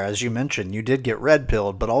stretch there. As you mentioned, you did get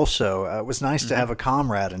red-pilled, but also it was nice to have a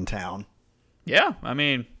comrade in town. Yeah, I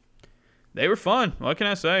mean, they were fun. What can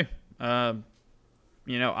I say? I'm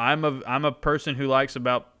a person who likes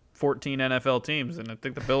about 14 NFL teams, and I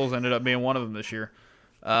think the Bills ended up being one of them this year.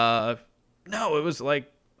 No, it was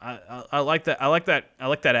like I like that. I like that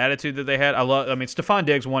attitude that they had. I mean, Stephon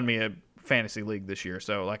Diggs won me a fantasy league this year,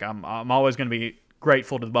 so like I'm always going to be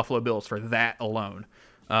grateful to the Buffalo Bills for that alone.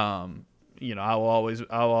 I will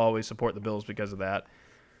always support the Bills because of that.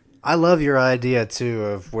 I love your idea too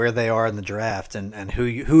of where they are in the draft and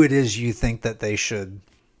who it is you think that they should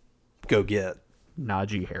go get.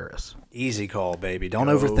 Najee Harris. Easy call, baby. Don't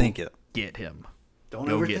overthink it. Get him. Don't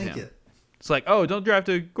Go overthink get him. it. It's like, oh, don't draft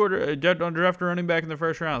a running back in the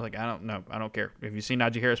first round. Like, I don't care. If you see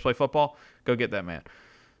Najee Harris play football, go get that man.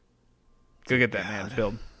 Go get that man.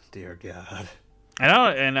 Build. Dear God. And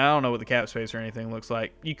I don't know what the cap space or anything looks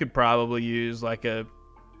like. You could probably use like a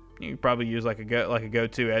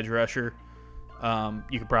go-to edge rusher.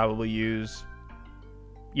 You could probably use,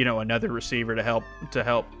 another receiver to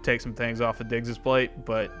help take some things off of Diggs' plate,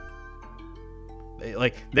 but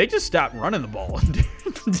they just stopped running the ball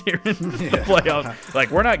during the playoffs.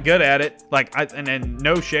 Like, we're not good at it. Like, and then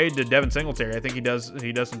no shade to Devin Singletary. I think he does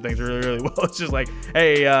some things really, really well. It's just like,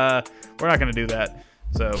 hey, we're not going to do that.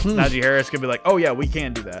 So Najee Harris could be like, oh yeah, we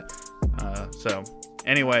can do that. So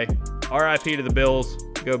anyway, RIP to the Bills.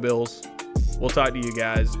 Go Bills. We'll talk to you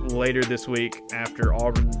guys later this week after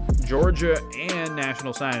Auburn, Georgia, and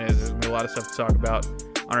National Sign Is. There's going to be a lot of stuff to talk about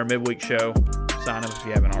on our midweek show. Sign up if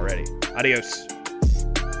you haven't already. Adios.